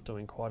probably not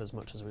doing quite as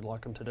much as we'd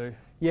like them to do.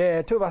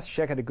 Yeah,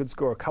 Tuivasa-Sheck had a good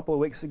score a couple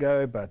of weeks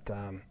ago, but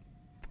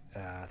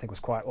I think it was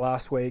quiet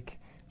last week.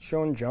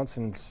 Sean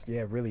Johnson's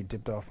really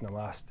dipped off in the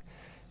last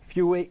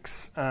few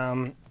weeks.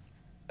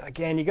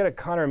 Again, you got to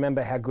kind of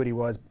remember how good he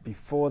was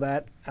before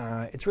that.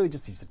 It's really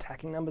just his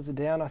attacking numbers are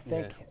down, I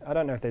think. Yeah. I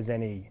don't know if there's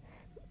any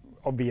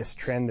obvious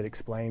trend that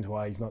explains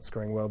why he's not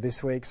scoring well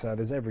this week, so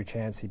there's every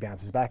chance he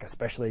bounces back,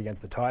 especially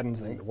against the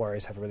Titans. I think the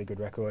Warriors have a really good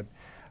record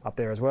up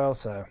there as well,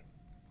 so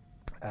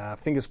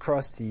fingers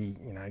crossed he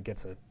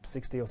gets a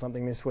 60 or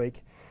something this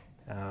week.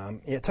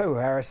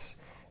 Tohu Harris,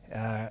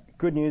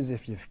 good news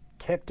if you've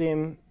kept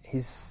him.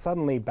 He's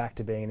suddenly back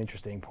to being an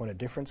interesting point of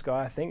difference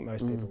guy. I think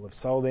most people have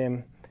sold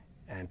him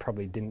and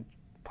probably didn't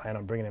plan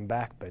on bringing him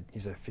back, but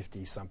he's a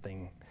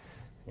 50-something,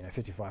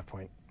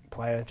 55-point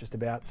player just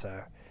about,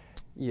 so...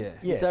 Yeah,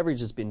 his average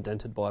has been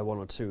dented by 1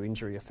 or 2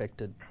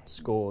 injury-affected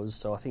scores,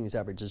 so I think his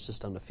average is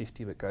just under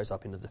 50, but goes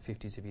up into the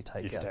 50s if you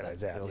take out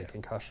that early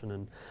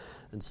concussion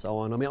and so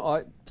on. I mean,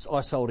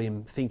 I sold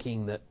him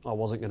thinking that I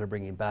wasn't going to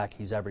bring him back.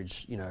 His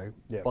average,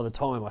 by the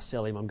time I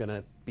sell him, I'm going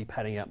to be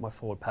padding out my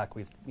forward pack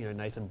with,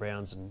 Nathan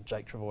Browns and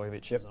Jake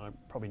Trbojevic, and I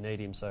probably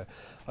need him. So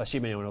I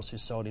assume anyone else who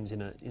sold him's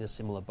in a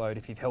similar boat.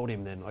 If you've held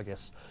him, then I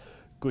guess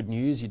good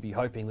news. You'd be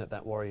hoping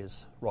that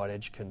Warriors right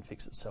edge can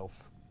fix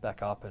itself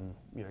back up and,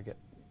 get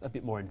a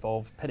bit more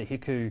involved. Peta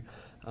Hiku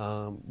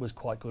was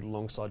quite good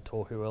alongside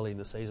Tohu early in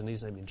the season.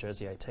 He's named in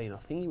jersey 18. I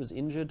think he was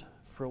injured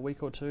for a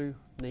week or 2,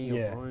 knee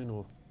or groin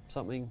or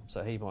something,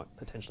 so he might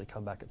potentially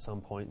come back at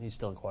some point. He's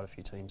still in quite a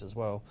few teams as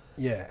well.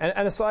 Yeah,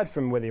 and aside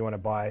from whether you want to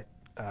buy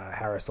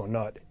Harris or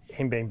not,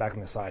 him being back on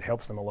the side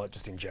helps them a lot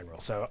just in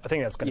general. So I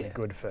think that's going to be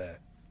good for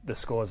the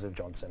scores of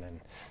Johnson and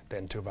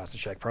then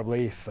Tuivasa-Sheck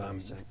probably. If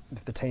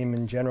the team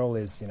in general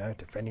is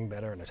defending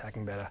better and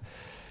attacking better,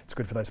 it's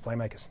good for those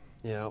playmakers.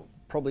 Yeah,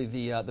 probably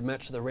the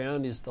match of the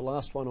round is the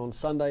last one on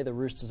Sunday. The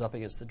Roosters up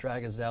against the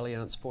Dragons at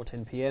Allianz,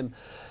 4:10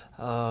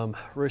 p.m.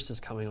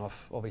 Roosters coming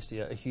off obviously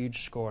a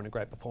huge score and a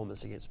great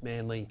performance against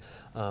Manly.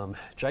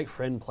 Jake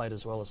Friend played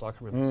as well as I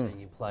can remember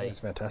seeing him play. That's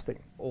fantastic.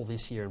 All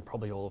this year and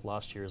probably all of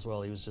last year as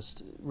well. He was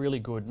just really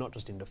good, not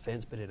just in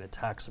defence but in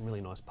attack. Some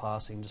really nice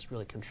passing, just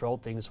really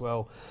controlled things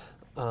well.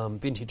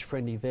 Vintage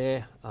Friendly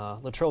there.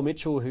 Latrell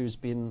Mitchell, who's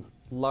been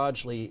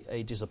largely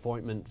a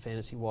disappointment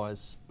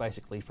fantasy-wise,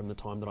 basically from the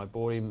time that I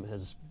bought him,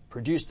 has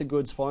produced the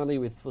goods finally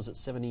with, was it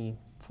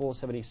 74,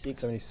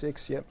 76?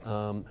 76, yep.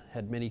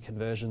 Had many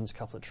conversions,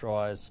 couple of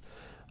tries,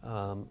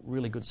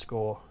 really good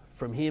score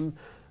from him.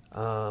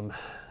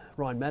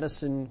 Ryan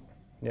Madison,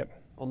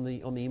 on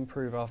the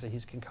improve after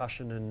his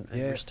concussion and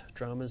wrist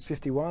dramas.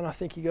 51, I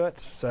think he got.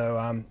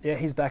 So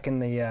he's back in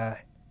the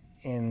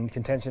in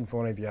contention for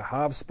one of your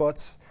half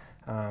spots.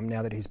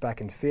 Now that he's back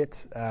and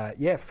fit.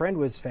 Friend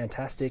was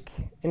fantastic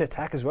in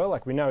attack as well.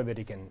 Like, we know that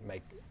he can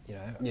make,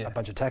 a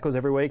bunch of tackles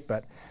every week,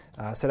 but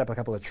set up a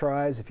couple of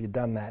tries. If you'd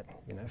done that,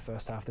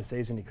 first half of the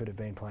season, he could have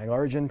been playing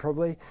Origin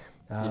probably.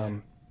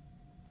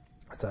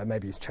 So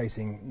maybe he's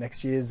chasing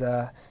next year's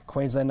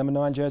Queensland number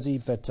 9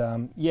 jersey. But,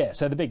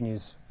 so the big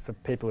news for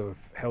people who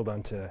have held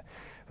on to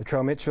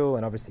Latrell Mitchell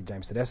and obviously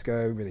James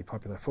Tedesco, really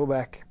popular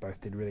fullback, both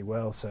did really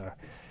well. So,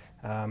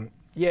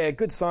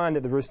 good sign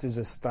that the Roosters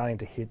are starting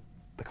to hit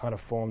the kind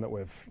of form that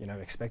we've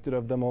expected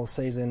of them all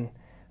season.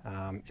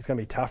 It's going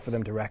to be tough for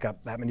them to rack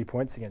up that many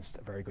points against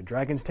a very good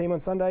Dragons team on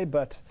Sunday,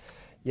 but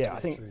yeah, I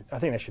think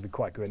they should be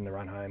quite good in the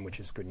run home, which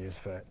is good news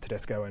for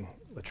Tedesco and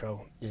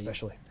Latrell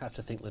especially. You have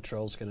to think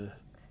Latrell's going to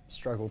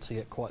struggle to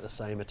get quite the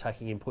same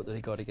attacking input that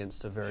he got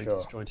against a very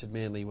disjointed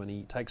Manly when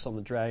he takes on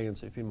the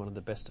Dragons, who've been one of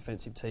the best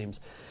defensive teams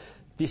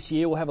this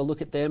year. We'll have a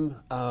look at them.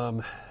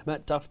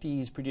 Matt Duffy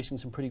is producing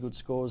some pretty good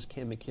scores.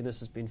 Cam McInnes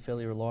has been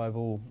fairly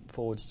reliable.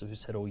 Forwards, who've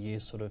said all year,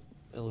 sort of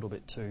a little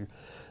bit too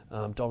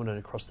dominant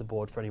across the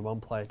board for any one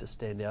player to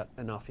stand out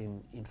enough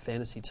in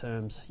fantasy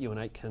terms. Ewan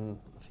Aitken,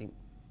 I think,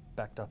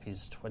 backed up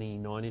his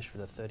 29-ish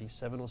with a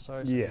 37 or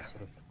so. So he's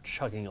sort of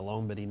chugging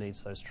along, but he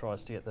needs those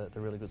tries to get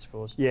the really good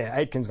scores. Yeah,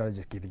 Aitken's going to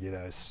just give you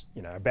those,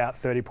 about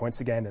 30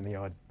 points a game, then the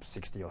odd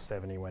 60 or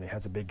 70 when he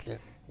has a big,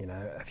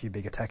 a few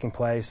big attacking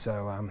plays.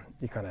 So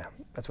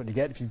that's what you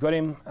get if you've got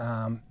him.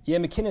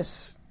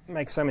 McInnes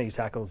makes so many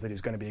tackles that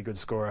he's going to be a good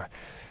scorer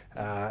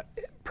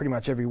pretty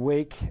much every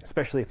week,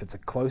 especially if it's a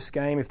close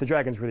game. If the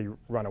Dragons really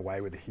run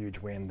away with a huge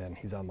win, then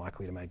he's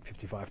unlikely to make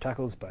 55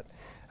 tackles, but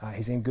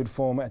he's in good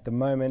form at the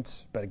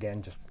moment. But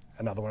again, just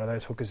another one of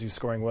those hookers who's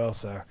scoring well,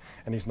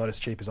 and he's not as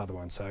cheap as other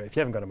ones. So if you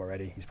haven't got him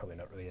already, he's probably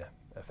not really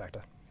a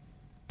factor.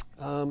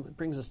 It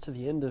brings us to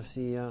the end of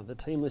the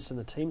team list and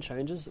the team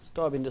changes. Let's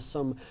dive into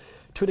some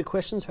Twitter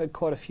questions. We had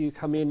quite a few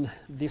come in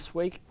this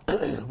week.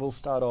 We'll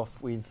start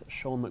off with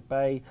Sean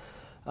McBay.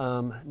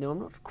 Now, I'm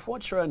not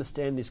quite sure I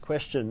understand this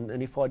question,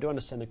 and if I do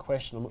understand the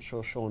question, I'm not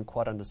sure Sean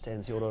quite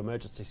understands the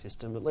auto-emergency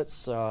system, but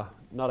let's nut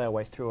our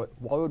way through it.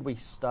 Why would we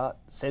start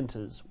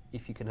centres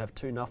if you can have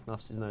two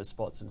nuff-nuffs in those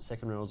spots and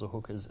second rows or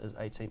hookers as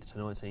 18th to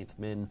 19th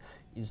men?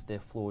 Is there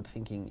flawed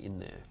thinking in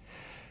there?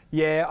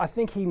 Yeah, I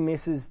think he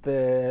misses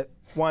the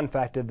one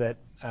factor that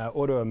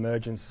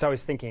auto-emergence. So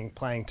he's thinking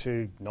playing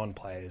two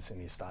non-players in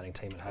his starting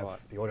team and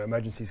have the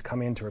auto-emergencies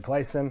come in to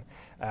replace them.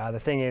 The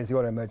thing is, the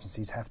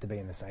auto-emergencies have to be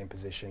in the same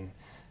position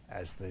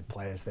as the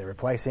players they're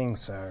replacing,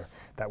 so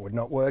that would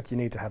not work. You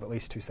need to have at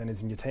least two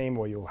centres in your team,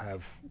 or you'll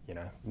have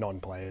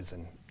non-players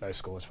and no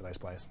scores for those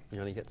players. You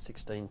only get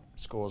 16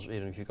 scores,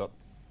 even if you've got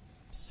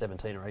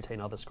 17 or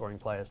 18 other scoring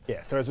players.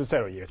 Yeah, so as we've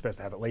said all year, it's best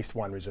to have at least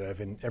one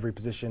reserve in every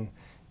position,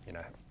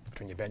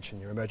 between your bench and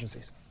your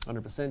emergencies.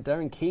 100%.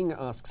 Darren King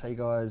asks, hey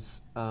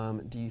guys,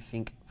 do you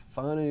think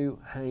Fanu,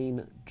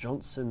 Hayne,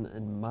 Johnson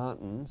and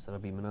Martin, so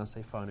that'll be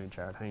Manasseh Fanu,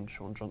 Jared Hayne,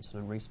 Sean Johnson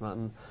and Reece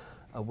Martin,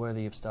 are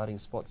worthy of starting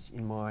spots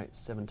in my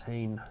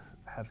 17?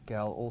 Have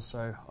Gal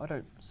also. I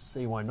don't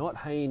see why not.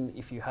 Hayne,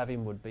 if you have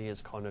him, would be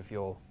as kind of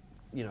your,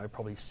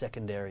 probably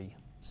secondary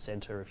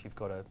centre if you've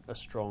got a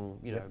strong,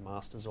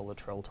 Masters or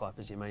Latrell type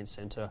as your main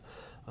centre.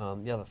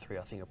 The other three,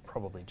 I think, are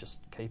probably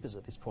just keepers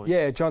at this point.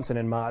 Yeah, Johnson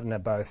and Martin are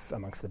both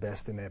amongst the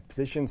best in their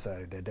position,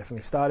 so they're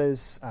definitely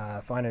starters.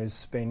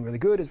 Fanu's been really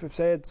good, as we've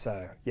said,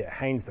 so yeah,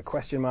 Hayne's the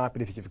question mark,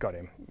 but if you've got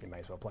him, you may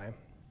as well play him.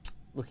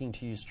 Looking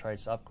to use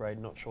trades to upgrade,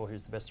 not sure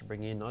who's the best to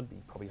bring in. I'd be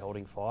probably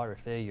holding fire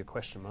if they're your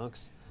question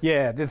marks.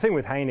 Yeah, the thing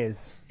with Hayne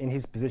is, in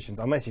his positions,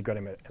 unless you've got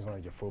him as one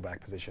of your fullback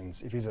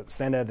positions, if he's at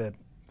centre, the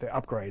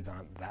upgrades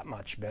aren't that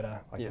much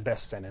better. The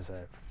best centres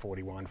are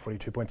 41,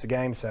 42 points a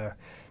game, so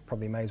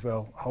probably may as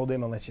well hold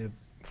him unless you're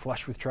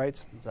flush with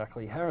trades.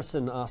 Exactly.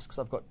 Harrison asks,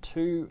 I've got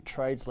 2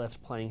 trades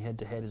left playing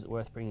head-to-head. Is it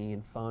worth bringing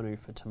in Fanu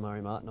for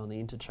Tamari Martin on the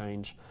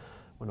interchange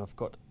when I've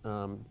got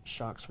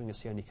Sharks winger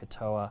Sione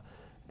Katoa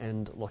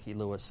and Lockie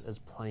Lewis as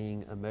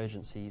playing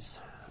emergencies?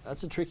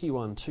 That's a tricky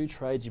one. 2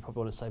 trades, you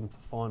probably want to save them for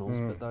finals,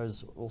 but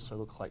those also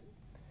look like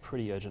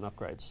pretty urgent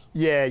upgrades.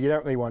 Yeah, you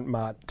don't really want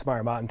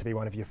Tamari Martin to be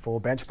one of your 4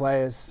 bench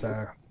players,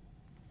 so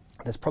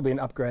there's probably an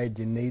upgrade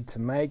you need to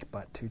make,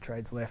 but 2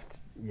 trades left.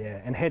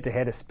 Yeah, and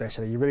head-to-head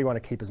especially, you really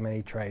want to keep as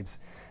many trades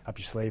up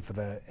your sleeve for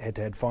the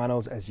head-to-head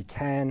finals as you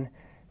can.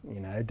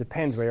 It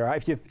depends where you're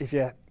at. If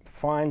you're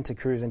fine to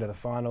cruise into the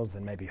finals,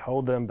 then maybe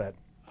hold them, but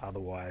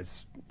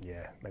otherwise,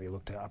 yeah, maybe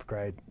look to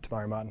upgrade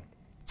Tamari Martin.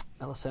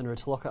 Alessandro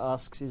Taloka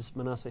asks, is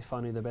Manasseh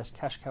Fanu the best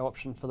cash cow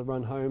option for the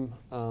run home?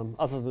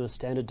 Other than a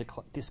standard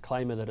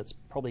disclaimer that it's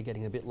probably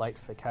getting a bit late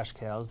for cash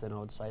cows, then I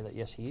would say that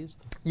yes, he is.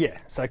 Yeah,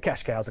 so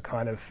cash cows are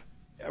kind of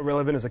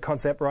irrelevant as a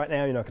concept right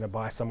now. You're not going to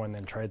buy someone and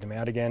then trade them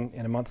out again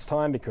in a month's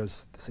time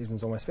because the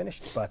season's almost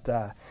finished. But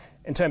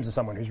in terms of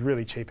someone who's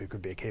really cheap who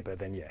could be a keeper,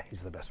 then yeah,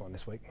 he's the best one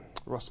this week.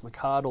 Ross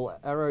McCardle,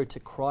 Arrow to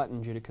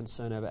Crichton due to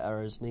concern over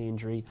Arrow's knee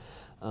injury.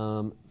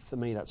 For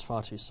me, that's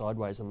far too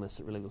sideways unless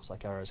it really looks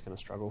like Arrow's going to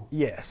struggle.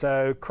 Yeah,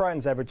 so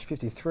Crichton's averaged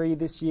 53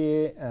 this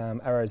year.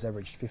 Arrow's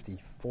averaged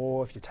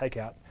 54. If you take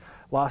out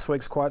last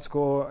week's quiet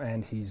score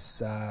and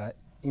his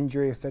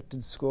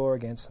injury-affected score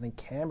against, I think,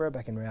 Canberra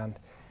back in round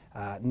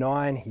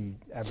 9, he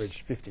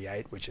averaged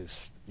 58, which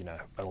is,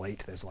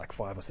 elite. There's like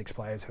 5 or 6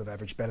 players who have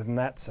averaged better than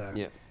that, so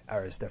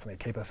Arrow's definitely a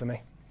keeper for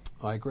me.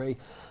 I agree.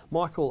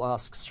 Michael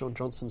asks, Sean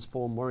Johnson's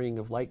form worrying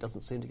of late,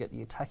 doesn't seem to get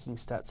the attacking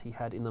stats he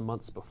had in the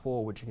months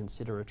before. Would you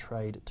consider a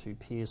trade to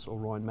Pearce or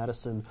Ryan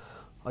Madison?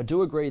 I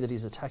do agree that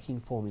his attacking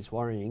form is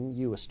worrying.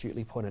 You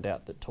astutely pointed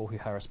out that Tohu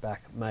Harris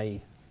back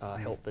may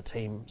help the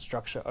team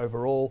structure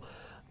overall.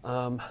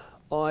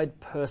 I'd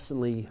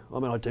personally,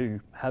 I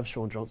do have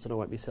Sean Johnson. I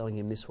won't be selling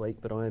him this week,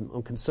 but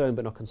I'm concerned,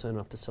 but not concerned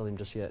enough to sell him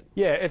just yet.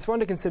 Yeah, it's one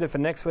to consider for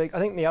next week. I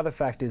think the other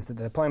fact is that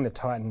they're playing the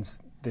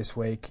Titans this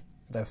week.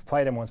 They've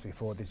played him once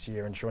before this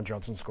year, and Sean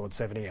Johnson scored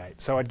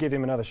 78. So I'd give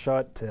him another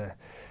shot to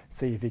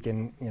see if he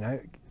can,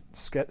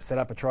 set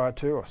up a try or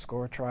two or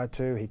score a try or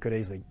two. He could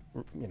easily,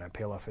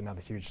 peel off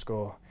another huge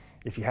score.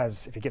 If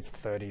he gets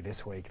 30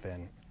 this week,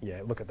 then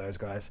yeah, look at those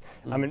guys.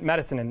 I mean,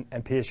 Madison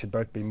and Pearce should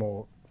both be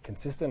more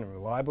consistent and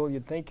reliable.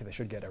 You'd think they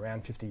should get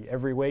around 50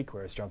 every week,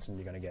 whereas Johnson,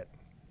 you're going to get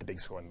the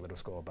big score and the little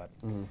score. But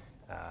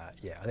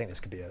I think this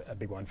could be a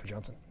big one for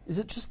Johnson. Is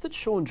it just that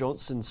Sean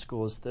Johnson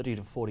scores 30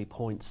 to 40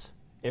 points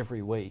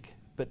every week,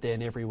 but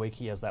then every week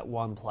he has that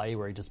one play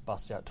where he just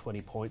busts out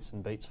 20 points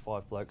and beats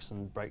 5 blokes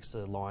and breaks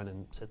the line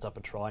and sets up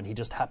a try, and he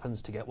just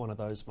happens to get one of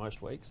those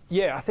most weeks?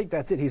 Yeah, I think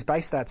that's it. His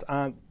base stats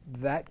aren't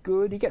that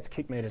good. He gets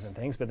kick meters and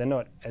things, but they're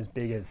not as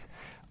big as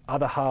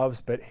other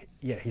halves. But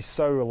yeah, he's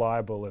so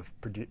reliable of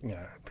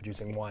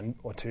producing one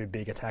or two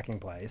big attacking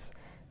plays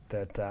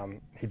that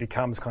he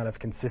becomes kind of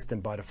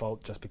consistent by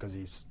default just because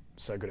he's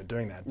so good at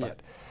doing that.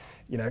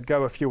 Yeah. But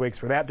go a few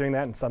weeks without doing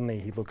that and suddenly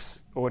he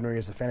looks ordinary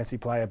as a fantasy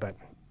player. But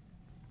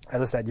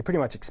as I said, you pretty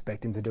much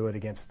expect him to do it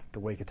against the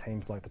weaker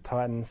teams like the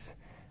Titans.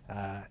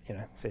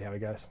 See how he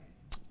goes.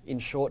 In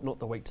short, not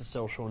the week to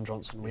sell Sean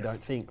Johnson, we don't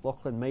think.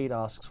 Lachlan Mead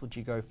asks, would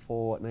you go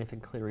for Nathan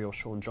Cleary or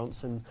Sean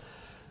Johnson?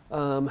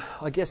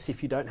 I guess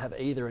if you don't have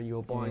either and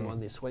you're buying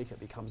one this week, it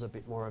becomes a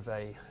bit more of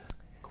a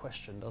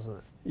question, doesn't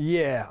it?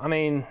 Yeah, I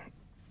mean,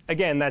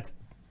 again,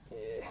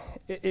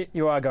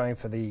 you are going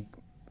for the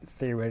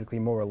theoretically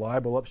more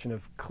reliable option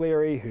of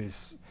Cleary,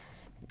 who's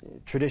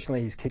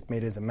traditionally his kick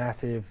meters are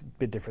massive, a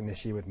bit different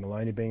this year with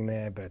Maloney being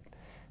there, but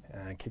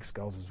kicks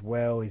goals as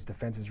well. His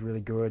defence is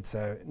really good,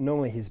 so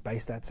normally his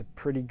base stats are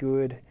pretty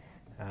good,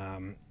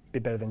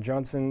 bit better than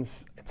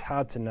Johnson's. It's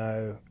hard to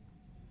know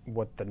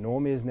what the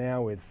norm is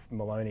now with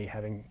Maloney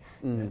having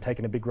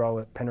taken a big role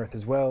at Penrith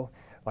as well.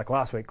 Like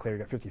last week, Cleary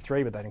got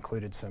 53, but that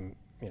included some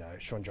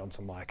Sean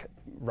Johnson-like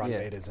run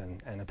meters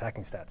and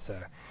attacking stats, so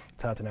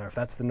it's hard to know if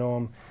that's the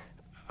norm.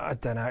 I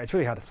don't know. It's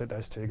really hard to split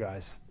those two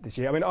guys this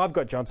year. I mean, I've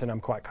got Johnson. I'm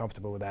quite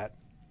comfortable with that.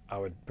 I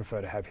would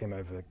prefer to have him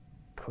over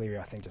Cleary,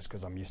 I think, just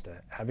because I'm used to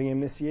having him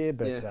this year.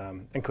 But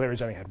and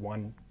Cleary's only had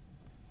one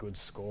good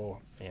score.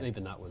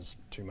 Even that was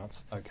 2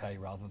 months. Okay,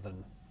 rather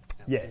than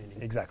outstanding.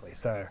 Yeah, exactly.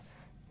 So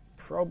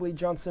probably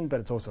Johnson, but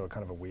it's also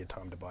kind of a weird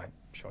time to buy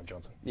Sean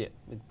Johnson. Yeah,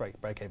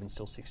 break-even's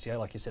still 68.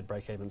 Like you said,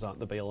 break-evens aren't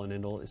the be-all and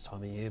end-all at this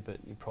time of year, but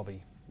you'd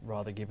probably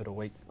rather give it a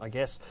week, I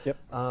guess. Yep.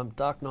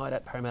 Dark Knight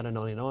at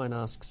Parramatta99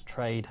 asks,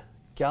 trade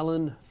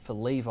Gallen for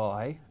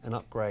Levi and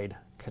upgrade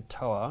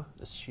Katoa,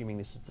 assuming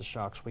this is the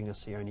Sharks winger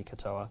Sione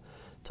Katoa,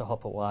 to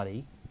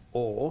Hopewadi,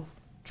 or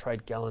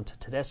trade Gallen to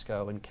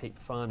Tedesco and keep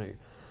Fanu.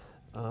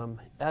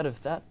 Out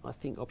of that, I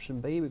think option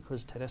B,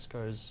 because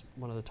Tedesco is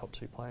one of the top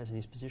 2 players in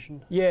his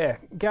position. Yeah,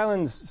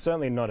 Gallen's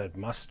certainly not a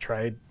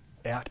must-trade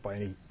out by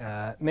any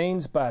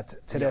means, but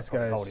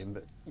Tedesco's... hold him,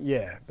 but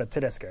but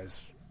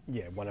Tedesco's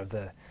one of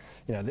the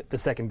the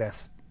second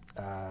best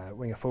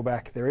winger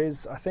fullback there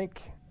is, I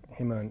think.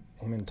 Him and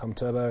Tom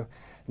Turbo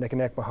neck and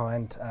neck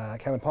behind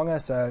Kalyn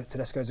Ponga, so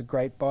Tedesco's a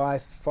great buy.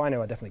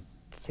 Fino I definitely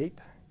keep.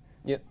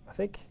 Yep. I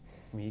think.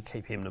 I mean, you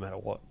keep him no matter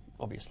what,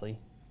 obviously.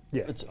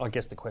 Yeah. I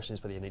guess the question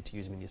is whether you need to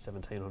use him in your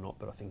 17 or not,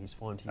 but I think he's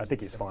fine to use I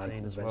think him he's in fine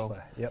 17 as bench well.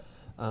 player. Yep.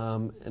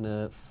 And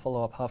a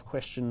follow-up half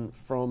question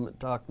from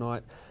Dark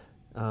Knight.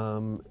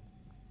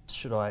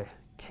 Should I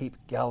keep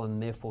Gallen,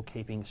 therefore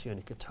keeping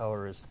Sione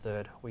Katoa as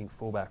third wing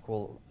fullback?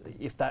 Well,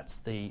 if that's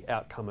the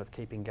outcome of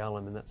keeping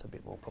Gallen, then that's a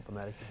bit more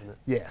problematic, isn't it?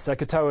 Yeah, so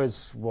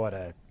Katoa's,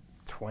 a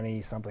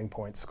 20-something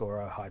point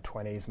scorer, high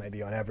 20s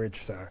maybe on average.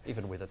 So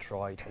even with a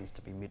try, he tends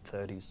to be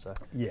mid-30s. So.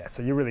 Yeah,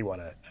 so you really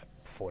want a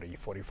 40,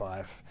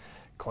 45,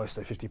 close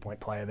to 50-point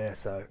player there,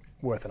 so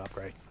worth an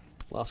upgrade.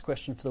 Last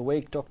question for the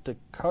week, Dr.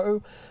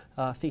 Coe.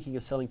 Thinking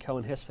of selling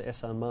Cohen Hess for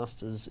SR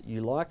Masters you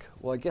like?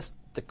 Well, I guess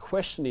the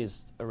question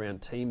is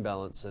around team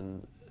balance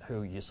and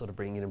who you're sort of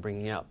bringing in and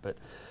bringing out. But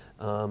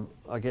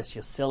I guess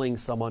you're selling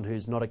someone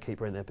who's not a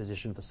keeper in their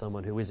position for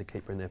someone who is a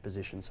keeper in their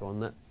position. So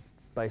on that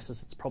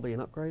basis, it's probably an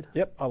upgrade.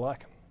 Yep, I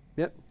like.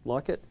 Yep,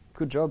 like it.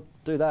 Good job.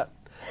 Do that.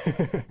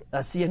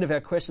 That's the end of our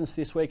questions for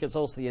this week. It's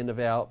also the end of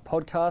our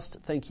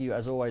podcast. Thank you,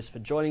 as always, for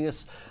joining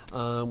us.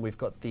 We've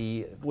got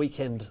the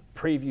weekend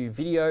preview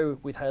video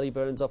with Hayley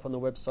Burns up on the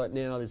website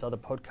now. There's other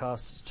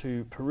podcasts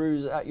to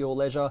peruse at your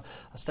leisure.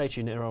 Stay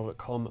tuned to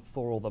NRL.com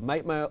for all the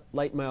late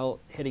mail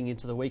heading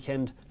into the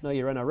weekend. Know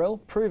your NRL?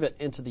 Prove it.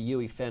 Enter the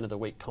Yui Fan of the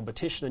Week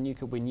competition and you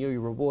could win Yui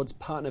Rewards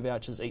partner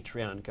vouchers each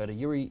round. Go to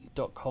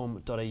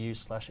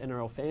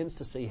yuri.com.au/NRL fans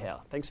to see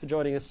how. Thanks for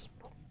joining us.